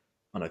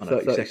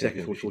 30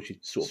 seconds before she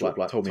sort of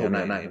like told me her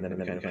name, and then it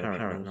became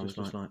apparent, and I was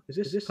just like, is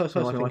this the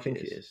person I think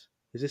it is?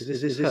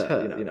 Is this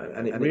her?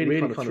 And it really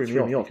kind of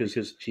threw me off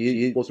because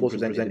she wasn't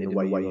presented in the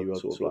way you would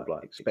sort of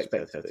like expect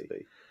her to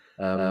be.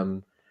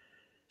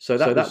 So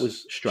that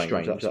was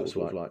strange. That sort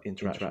of like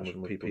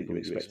interaction with people you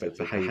expect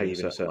to behave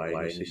in a certain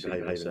way, and you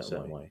behave in a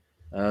certain way.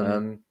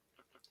 In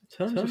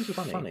terms of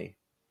funny,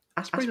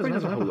 Aspray doesn't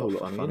have a whole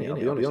lot of funny. I'll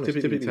be honest.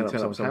 Typically, turn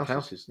up someone's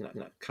house is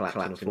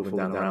collapsing and falling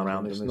down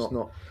around them. It's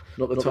not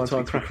the time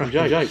to crack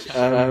jokes.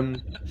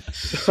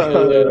 So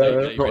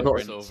not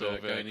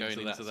going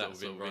into that sort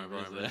of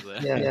environment.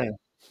 Yeah,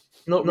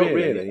 not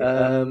really.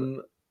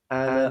 And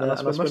I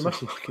spend most of my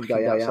working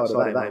day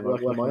outside of that,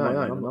 working on my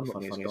own. I'm not the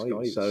funniest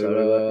guy, so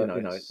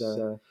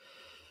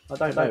I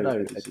don't know.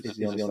 Is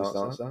the honest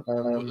answer.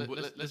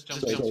 Let's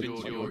jump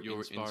into your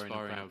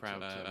inspiring and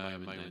proud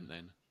moment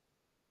then.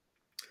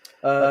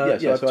 So I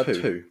have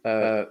two.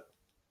 The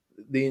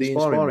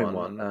inspiring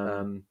one,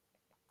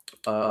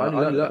 I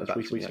only learned about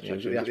this recently,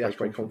 actually. It was at the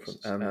Aspray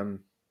conference,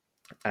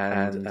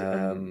 and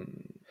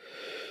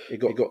it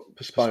got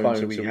postponed,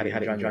 so we had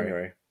it in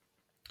January.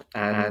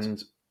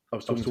 And I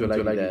was talking to a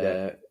lady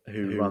there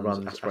who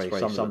runs Aspray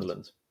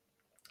Sunderland.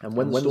 And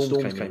when the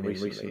storms came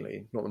in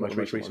recently, not the most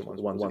recent ones,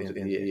 the ones at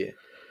the end of the year,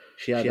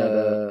 she had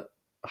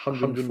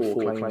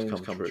 104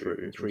 claims come through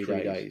in 3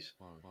 days.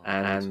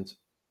 And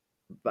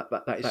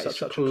that is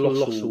such a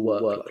colossal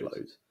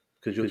workload,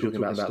 because you're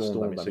talking about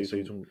storm damage, so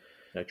you're talking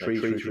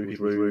trees through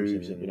people's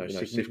roofs and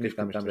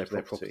significant damage to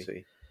their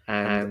property.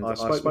 And I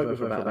spoke with her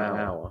for about an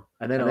hour,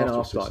 and then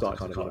after started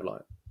kind of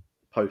like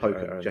poke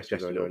her and gesture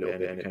a little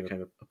bit, and it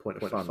became a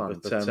point of fun.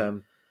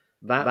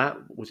 But that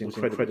was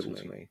incredible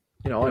to me.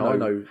 I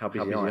know how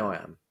busy I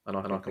am, and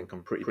I think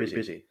I'm pretty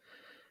busy.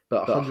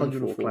 But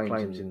 104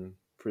 claims in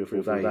 3 or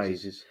 4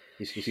 days is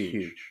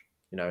huge.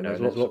 And there's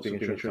lots of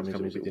big insurance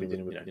companies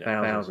dealing with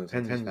thousands,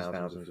 tens of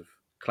thousands of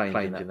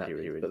claims in that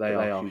period. But they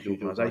are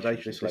huge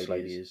organisations. This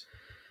lady is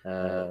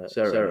Sarah,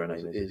 her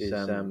name is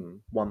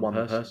one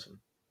person.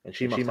 And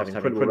she must have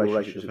incredible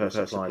relationships with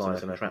her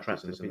suppliers and her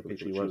contractors and the people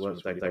she works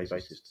with on a daily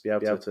basis to be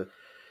able to.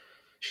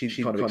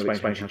 She kind of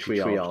explained how she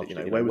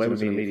triaged, where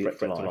was an immediate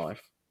threat to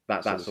life.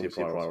 That's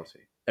obviously a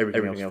priority.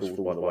 Everything else falls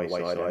by the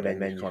wayside,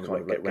 and then you kind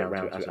of get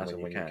round to it as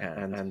and when you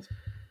can. And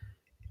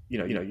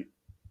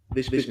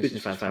this business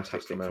is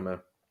fantastic from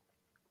a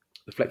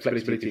the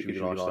flexibility of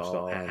your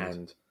lifestyle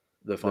and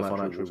the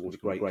financial rewards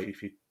are great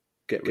if you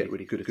get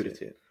really good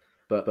at it.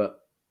 But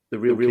the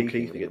real key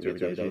thing to get to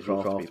every day is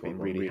look after people and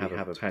really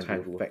have a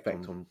tangible effect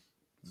on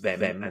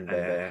them and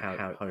their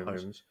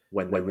homes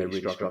when they're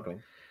really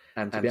struggling.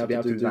 And to be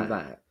able to do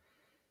that,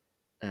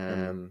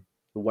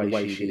 the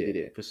way she did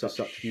it for such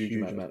a huge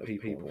amount of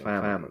people and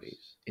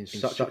families in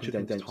such a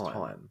condensed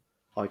time,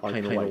 I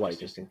came away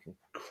just thinking,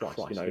 Christ,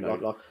 like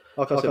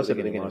I said at the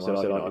beginning, I said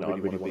I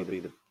really want to be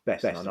the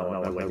best, and I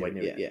know I'm nowhere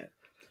near it yet.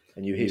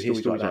 And you hear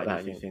stories like that,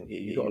 and you think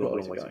you've got a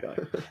long way to go.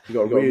 You've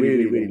got a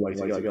really way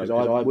to go. Because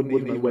I wouldn't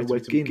even know where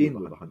to begin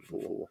with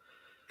 104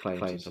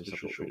 claims in such a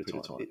short period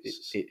of time.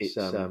 It's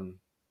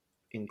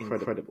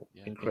incredible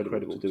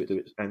to do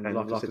it. And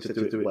like I said, to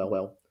do it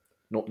well.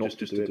 Not just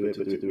to do it,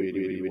 but to do it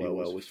really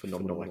well was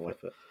phenomenal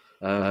effort.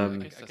 I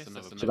guess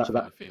another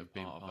benefit of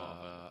being part of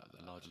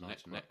a larger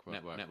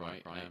network,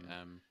 right?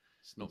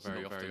 It's not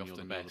very often you're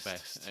the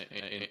best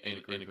in a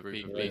group of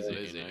people, is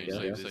it? So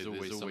there's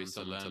always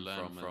someone to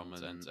learn from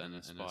and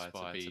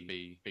aspire to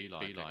be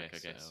like, I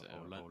guess,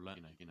 or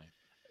learn,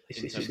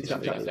 It's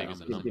exactly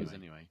things and numbers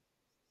anyway.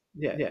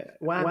 Yeah.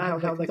 Well,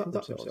 how they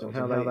conduct themselves and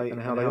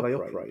how they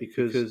operate,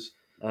 because if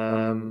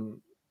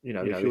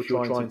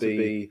you're trying to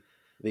be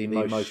the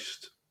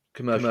most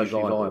commercially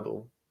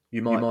viable,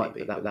 you might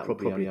be, but that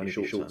probably only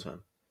short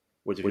term.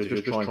 Whereas if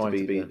you're just trying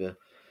to be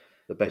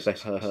the best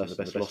person, the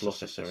best loss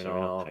officer in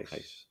our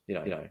case,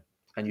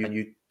 and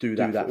you do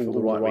that for all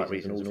the right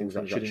reasons and all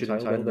things that should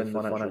entail, then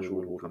the financial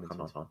reward will come in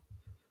time.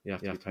 You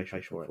have to be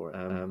patient for it.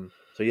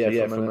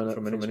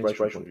 From an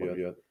inspirational point of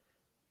view,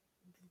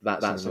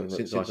 that's something that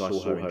since I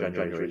saw her in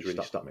January, it's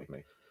really stuck with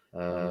me.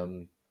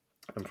 And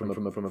from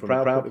a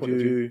proud point of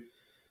view,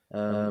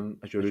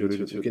 as you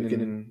alluded to at the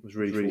beginning, was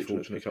really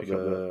fortunate to pick up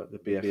the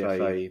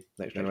BFA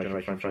Next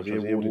Generation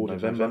Franchisee Award in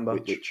November,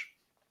 which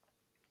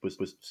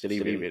was silly,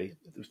 really.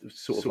 It was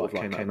sort of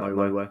like came out of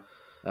nowhere.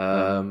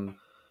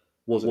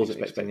 Wasn't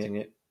expecting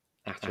it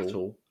at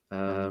all.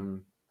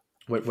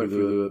 Went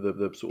through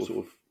the sort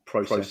of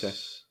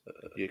process.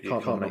 You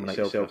can't nominate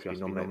yourself. You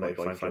nominated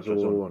by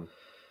franchisor, and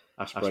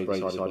Aspray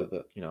decided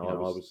that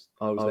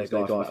I was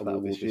their guy for that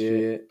award this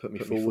year. Put me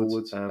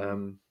forward.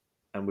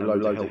 And with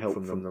loads of help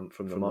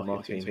from the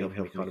marketing team,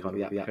 helping kind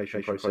of the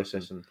application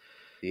process and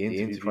the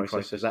interview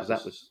process. That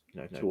was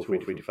 2 or 3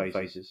 different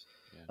phases.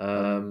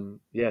 Turned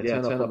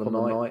up on the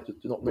night,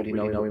 not really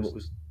knowing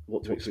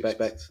what to expect.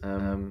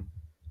 Friends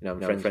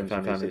and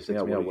family said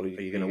to me, "Well, are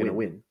you going to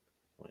win?"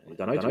 I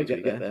don't know till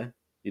you get there.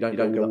 You don't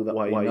go all that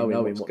way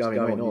knowing what's going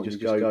on. You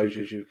just go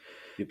because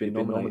you've been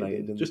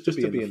nominated. And just to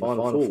be in the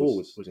final four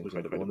was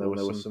incredible. And there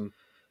were some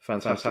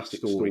fantastic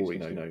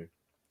stories.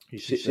 You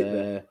sit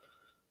there.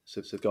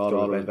 It's a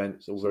gala event.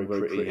 It's all very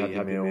pretty. You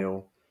have your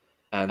meal,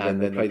 and then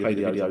they play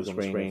the videos on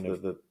screen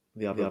of the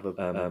other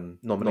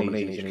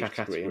nominees in each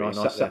category. And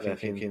I sat there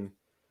thinking,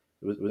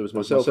 there was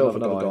myself,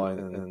 another guy,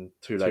 and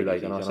 2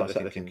 ladies, and I sat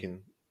there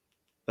thinking,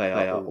 they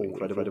are all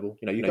incredible.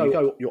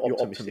 You're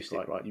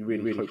optimistic, right? You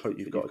really hope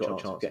you've got a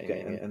chance of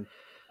getting it.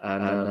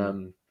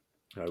 And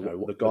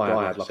the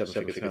guy had like a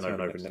 7-figure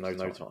turnover in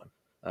no time,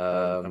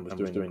 and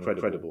was doing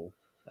incredible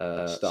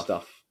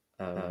stuff.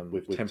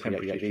 With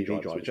temporary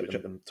HGV drives, which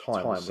at the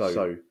time was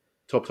so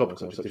topical,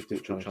 such a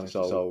difficult challenge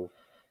to solve.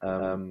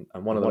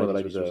 And one of the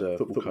ladies was a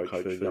football coach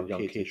for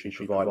young kids. She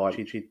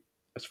provided,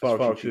 as far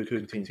as she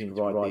could, continue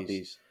to provide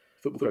these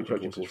football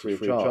coaching courses free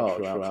of charge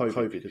throughout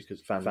COVID,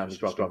 because families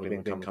struggling with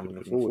income couldn't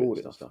afford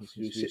it and stuff.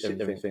 So you sit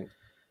there and think,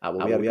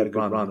 we had a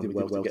good run, did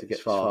well to get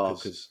far,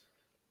 because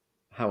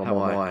how am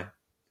I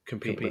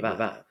competing with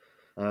that?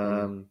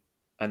 And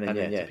then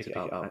to pick it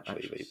up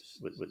actually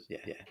was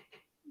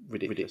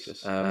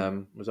ridiculous.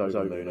 Was over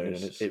the moon, and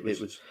it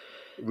was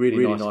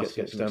really nice to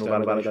get external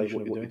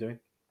validation of what you're doing,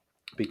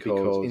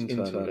 because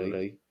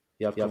internally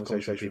you have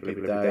conversations with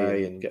people every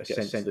day and get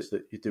a sense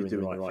that you're doing the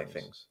right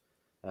things.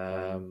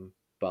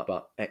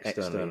 But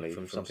externally,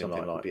 from something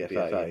like the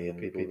BFA and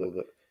people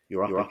that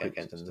you're up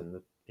against,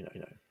 and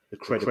the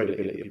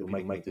credibility of people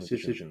make the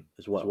decision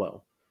as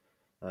well.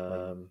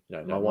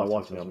 My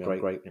wife and me, I'm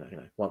great.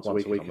 Once a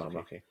week I'm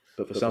lucky.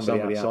 But for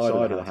somebody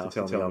outside of the house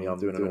to tell me I'm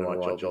doing the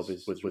right job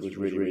was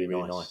really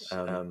nice.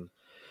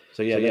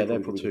 They're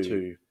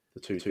probably the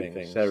two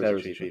things.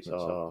 Sarah's achievements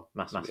are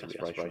massively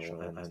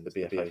aspirational, and the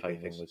BFA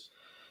thing was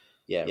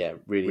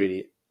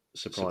really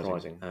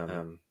surprising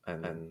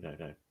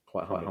and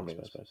quite humbling,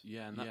 I suppose.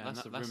 Yeah, and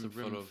that's a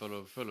room full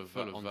of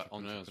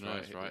entrepreneurs,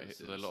 right?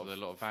 So there are a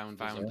lot of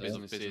founders,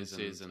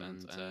 businesses,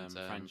 and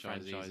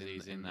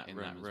franchisees in that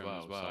room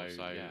as well.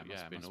 So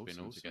it's been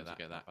awesome to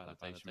get that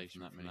validation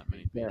from that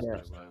many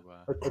people.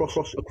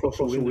 Across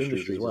all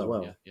industries as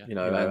well.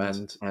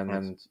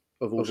 And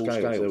of all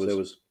scales, there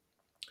was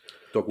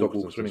dog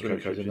walkers and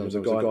swimming coaches, and there was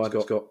a guy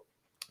that's got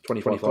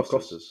 25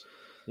 Costas.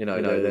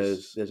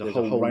 There's a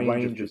whole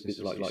range of business,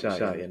 like you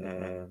say,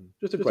 and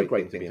just a great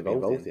thing to be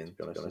involved in, to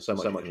be honest. And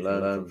so much you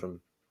can learn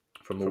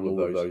from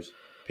all of those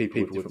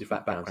people with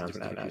different backgrounds,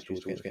 different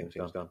attitudes towards getting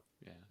things done.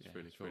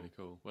 It's really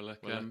cool. Well,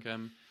 look, we're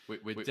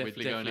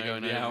definitely going over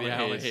the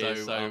hour here,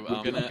 so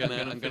I'm going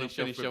to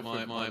finish off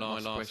with my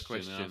last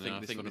question. And I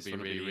think this is going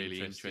to be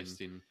really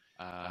interesting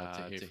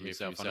to hear from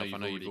yourself. I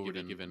know you've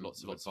already given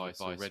lots of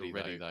advice already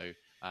though.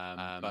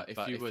 But if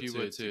you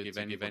were to give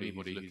anybody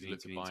who's looking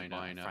into buying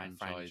a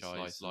franchise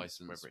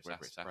license, whether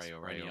it's Aspray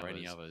or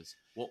any others,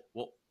 what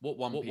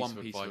one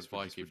piece of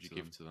advice would you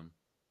give to them?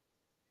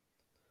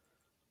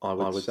 I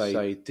would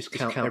say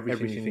discount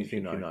everything you think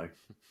you know.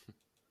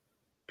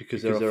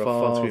 Because there are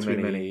far too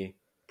many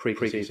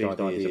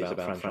preconceived ideas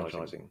about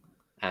franchising,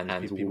 and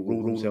people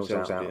will rule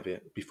themselves out of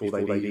it before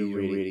they've even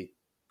really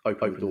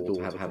opened the door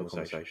to have a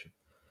conversation.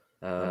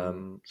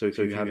 So if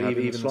you have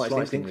even the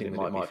slightest inkling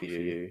that it might be for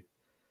you,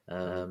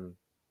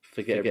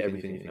 forget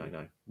everything you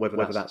know.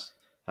 Whether that's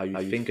how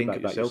you think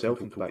about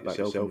yourself and talk about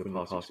yourself and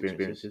your past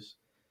experiences,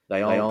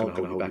 they aren't going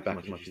to hold you back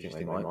as much as you think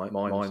they might.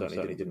 Mine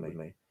certainly didn't with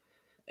me.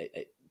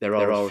 There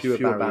are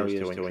fewer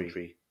barriers to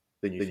entry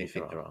than you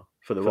think there are.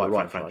 For the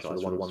right franchise,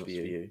 the one for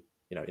you.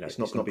 You know, it's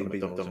not going to be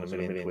McDonald's on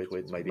 $1 million.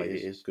 Maybe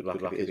it is. Good luck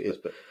if it is,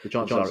 but the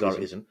chances are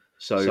it isn't.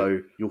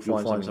 So you'll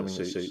find something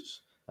that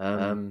suits,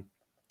 and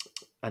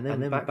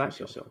then back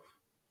yourself.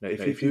 Now,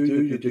 if you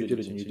do your due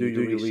diligence, you do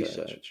your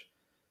research,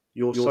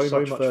 you're so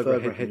much further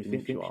ahead than you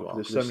think you are.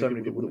 There's so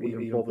many people that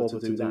wouldn't even bother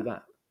to do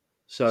that.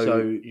 So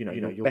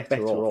you're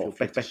better off,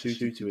 you're better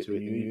suited to it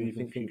than you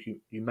even think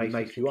you may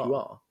think you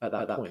are at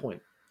that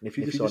point. And if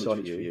you decide it's for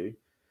you,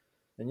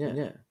 then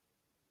yeah.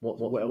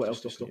 What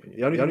else is stopping you?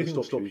 The only thing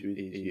that stops you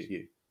is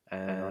you.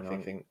 And I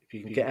think if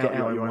you can get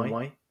out of your own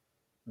way,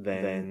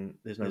 then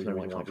there's no reason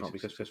why you can't be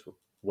successful,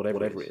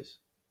 whatever it is.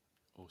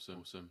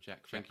 Awesome, Jack.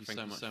 Thank you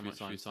so much for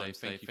your time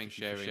today. Thank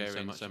you for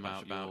sharing so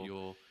much about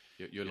your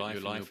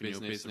life and your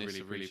business. I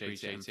really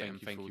appreciate it.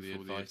 And thank you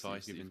for the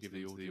advice you've given to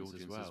the audience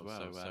as well.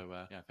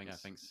 So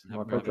thanks.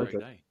 Have a great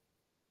day.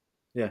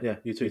 Yeah,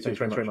 you too. Thanks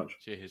very much.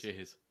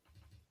 Cheers.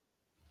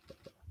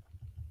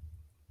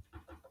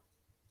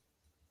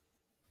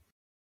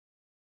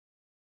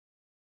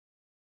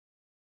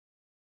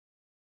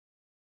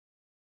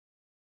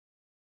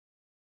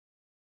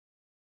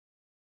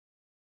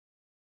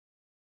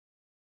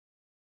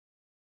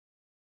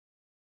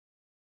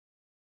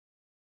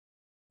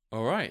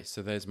 All right,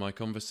 so there's my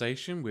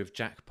conversation with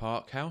Jack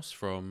Parkhouse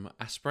from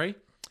Aspray.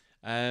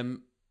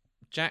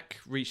 Jack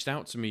reached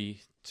out to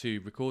me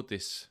to record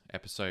this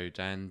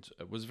episode and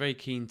was very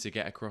keen to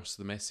get across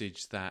the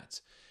message that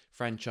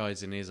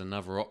franchising is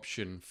another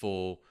option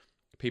for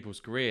people's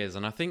careers.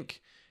 And I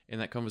think in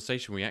that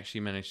conversation, we actually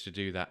managed to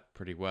do that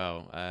pretty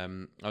well. I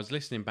was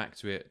listening back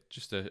to it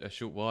just a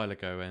short while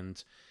ago,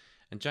 and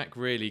Jack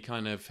really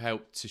kind of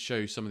helped to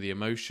show some of the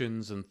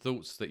emotions and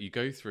thoughts that you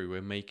go through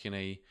when making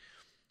a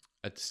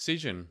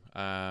decision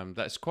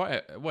that's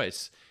quite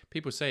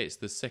people say it's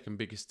the second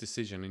biggest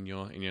decision in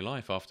your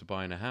life after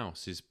buying a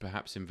house, is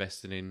perhaps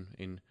investing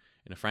in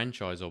a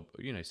franchise or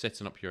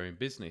setting up your own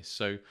business.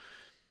 So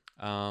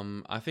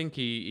I think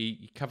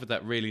he covered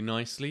that really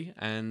nicely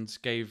and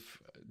gave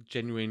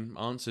genuine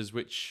answers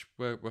which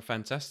were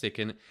fantastic,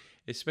 and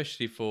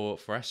especially for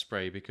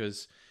Aspray,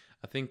 because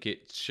I think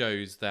it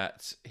shows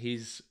that he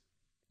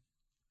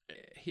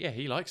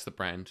likes the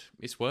brand.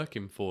 It's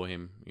working for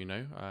him,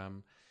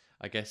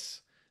 I guess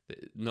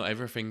not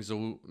everything's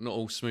not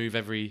all smooth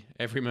every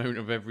moment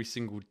of every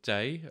single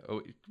day,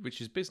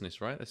 which is business,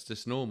 right? That's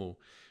just normal.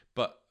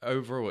 But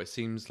overall, it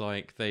seems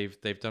like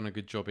they've done a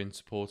good job in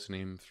supporting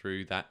him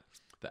through the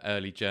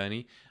early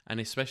journey, and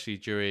especially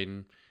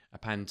during a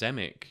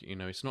pandemic.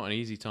 It's not an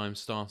easy time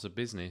to start a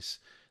business.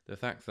 The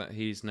fact that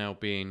he's now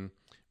being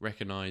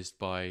recognised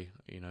by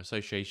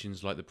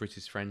associations like the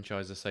British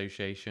Franchise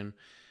Association,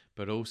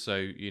 but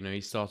also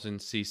he's starting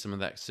to see some of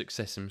that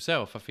success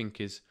himself, I think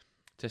is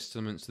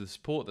testament to the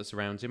support that's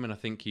around him, and I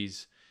think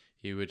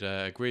he would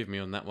agree with me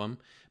on that one.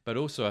 But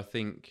also I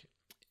think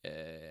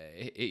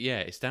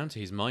it's down to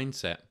his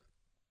mindset.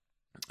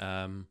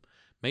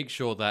 Make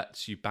sure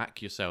that you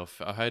back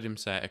yourself. I heard him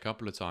say it a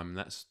couple of times,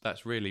 and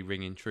that's really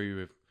ringing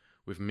true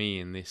with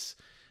me in this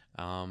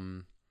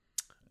second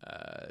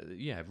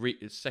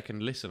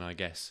listen, I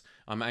guess.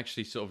 I'm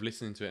actually sort of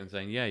listening to it and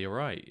saying, yeah, you're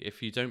right.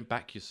 If you don't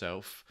back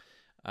yourself,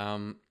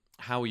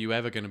 how are you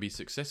ever going to be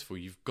successful?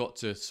 You've got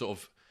to sort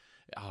of,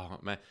 oh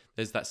man,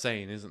 there's that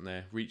saying, isn't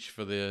there? Reach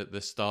for the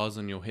stars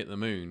and you'll hit the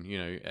moon.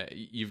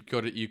 You've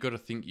got to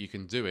think you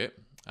can do it,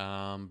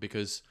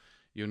 because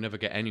you'll never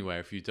get anywhere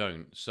if you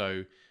don't.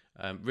 So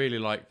really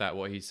like that,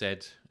 what he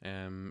said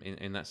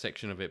in that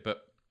section of it.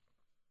 But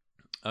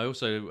I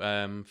also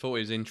thought it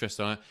was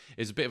interesting.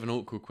 It's a bit of an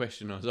awkward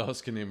question I was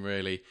asking him,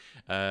 really.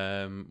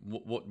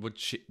 What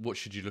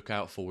should you look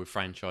out for with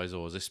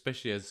franchisors,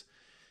 especially as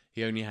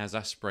he only has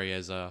Aspray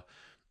as a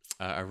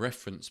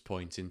reference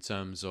point in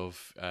terms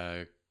of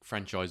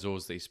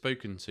franchisors that he's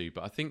spoken to.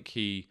 But I think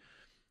he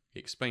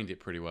explained it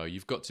pretty well.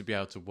 You've got to be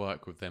able to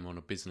work with them on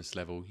a business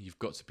level. You've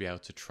got to be able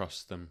to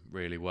trust them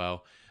really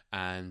well.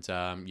 And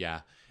I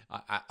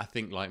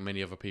think, like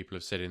many other people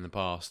have said in the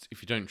past,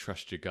 if you don't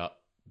trust your gut,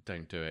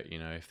 don't do it.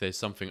 If there's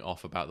something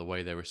off about the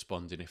way they're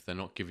responding, if they're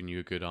not giving you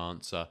a good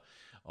answer,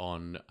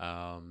 on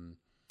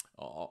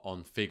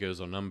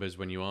figures or numbers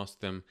when you ask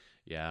them,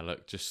 yeah,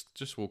 look,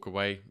 just walk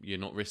away. You're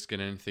not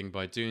risking anything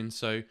by doing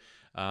so,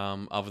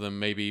 other than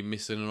maybe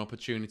missing an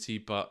opportunity.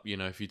 But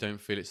if you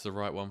don't feel it's the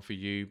right one for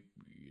you,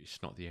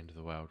 it's not the end of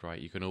the world, right?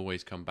 You can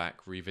always come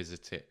back,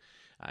 revisit it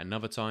at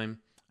another time,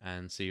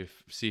 and see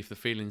if the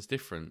feeling's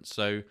different.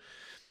 So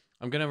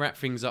I'm going to wrap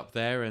things up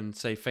there and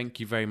say thank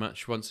you very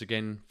much once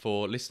again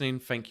for listening.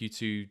 Thank you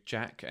to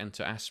Jack and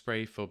to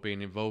Aspray for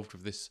being involved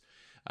with this,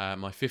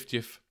 my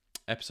 50th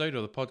episode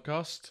of the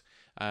podcast.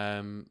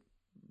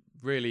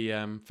 Really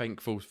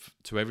thankful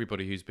to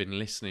everybody who's been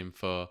listening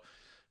for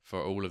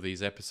all of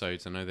these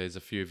episodes. I know there's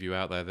a few of you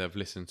out there that have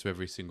listened to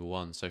every single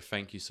one, so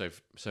thank you so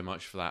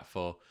much for that,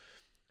 for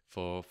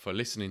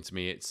listening to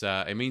me.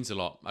 It means a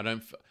lot.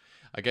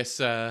 I guess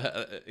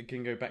it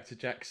can go back to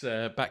Jack's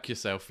back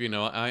yourself.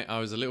 I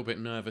was a little bit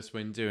nervous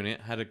when doing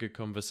it, had a good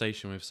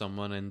conversation with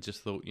someone and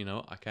just thought,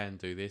 I can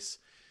do this.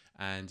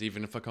 And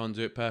even if I can't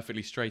do it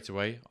perfectly straight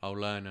away, I'll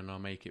learn and I'll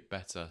make it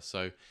better.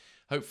 So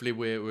hopefully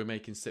we're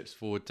making steps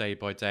forward day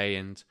by day.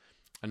 And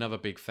another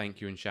big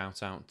thank you and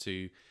shout out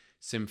to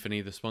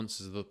Symphony, the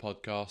sponsors of the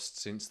podcast.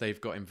 Since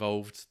they've got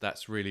involved,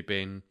 that's really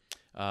been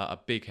a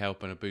big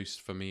help and a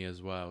boost for me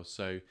as well.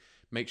 So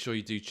make sure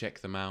you do check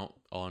them out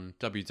on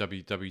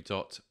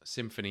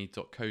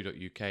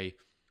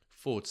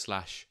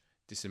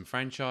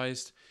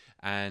www.symphony.co.uk/disenfranchised,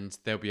 and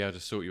they'll be able to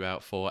sort you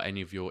out for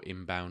any of your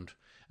inbound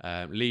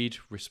lead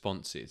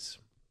responses.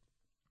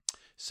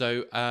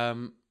 So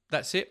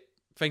that's it.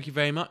 Thank you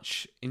very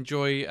much.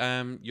 Enjoy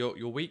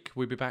your week.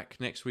 We'll be back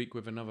next week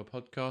with another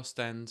podcast,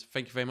 and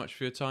thank you very much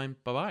for your time.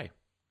 Bye-bye.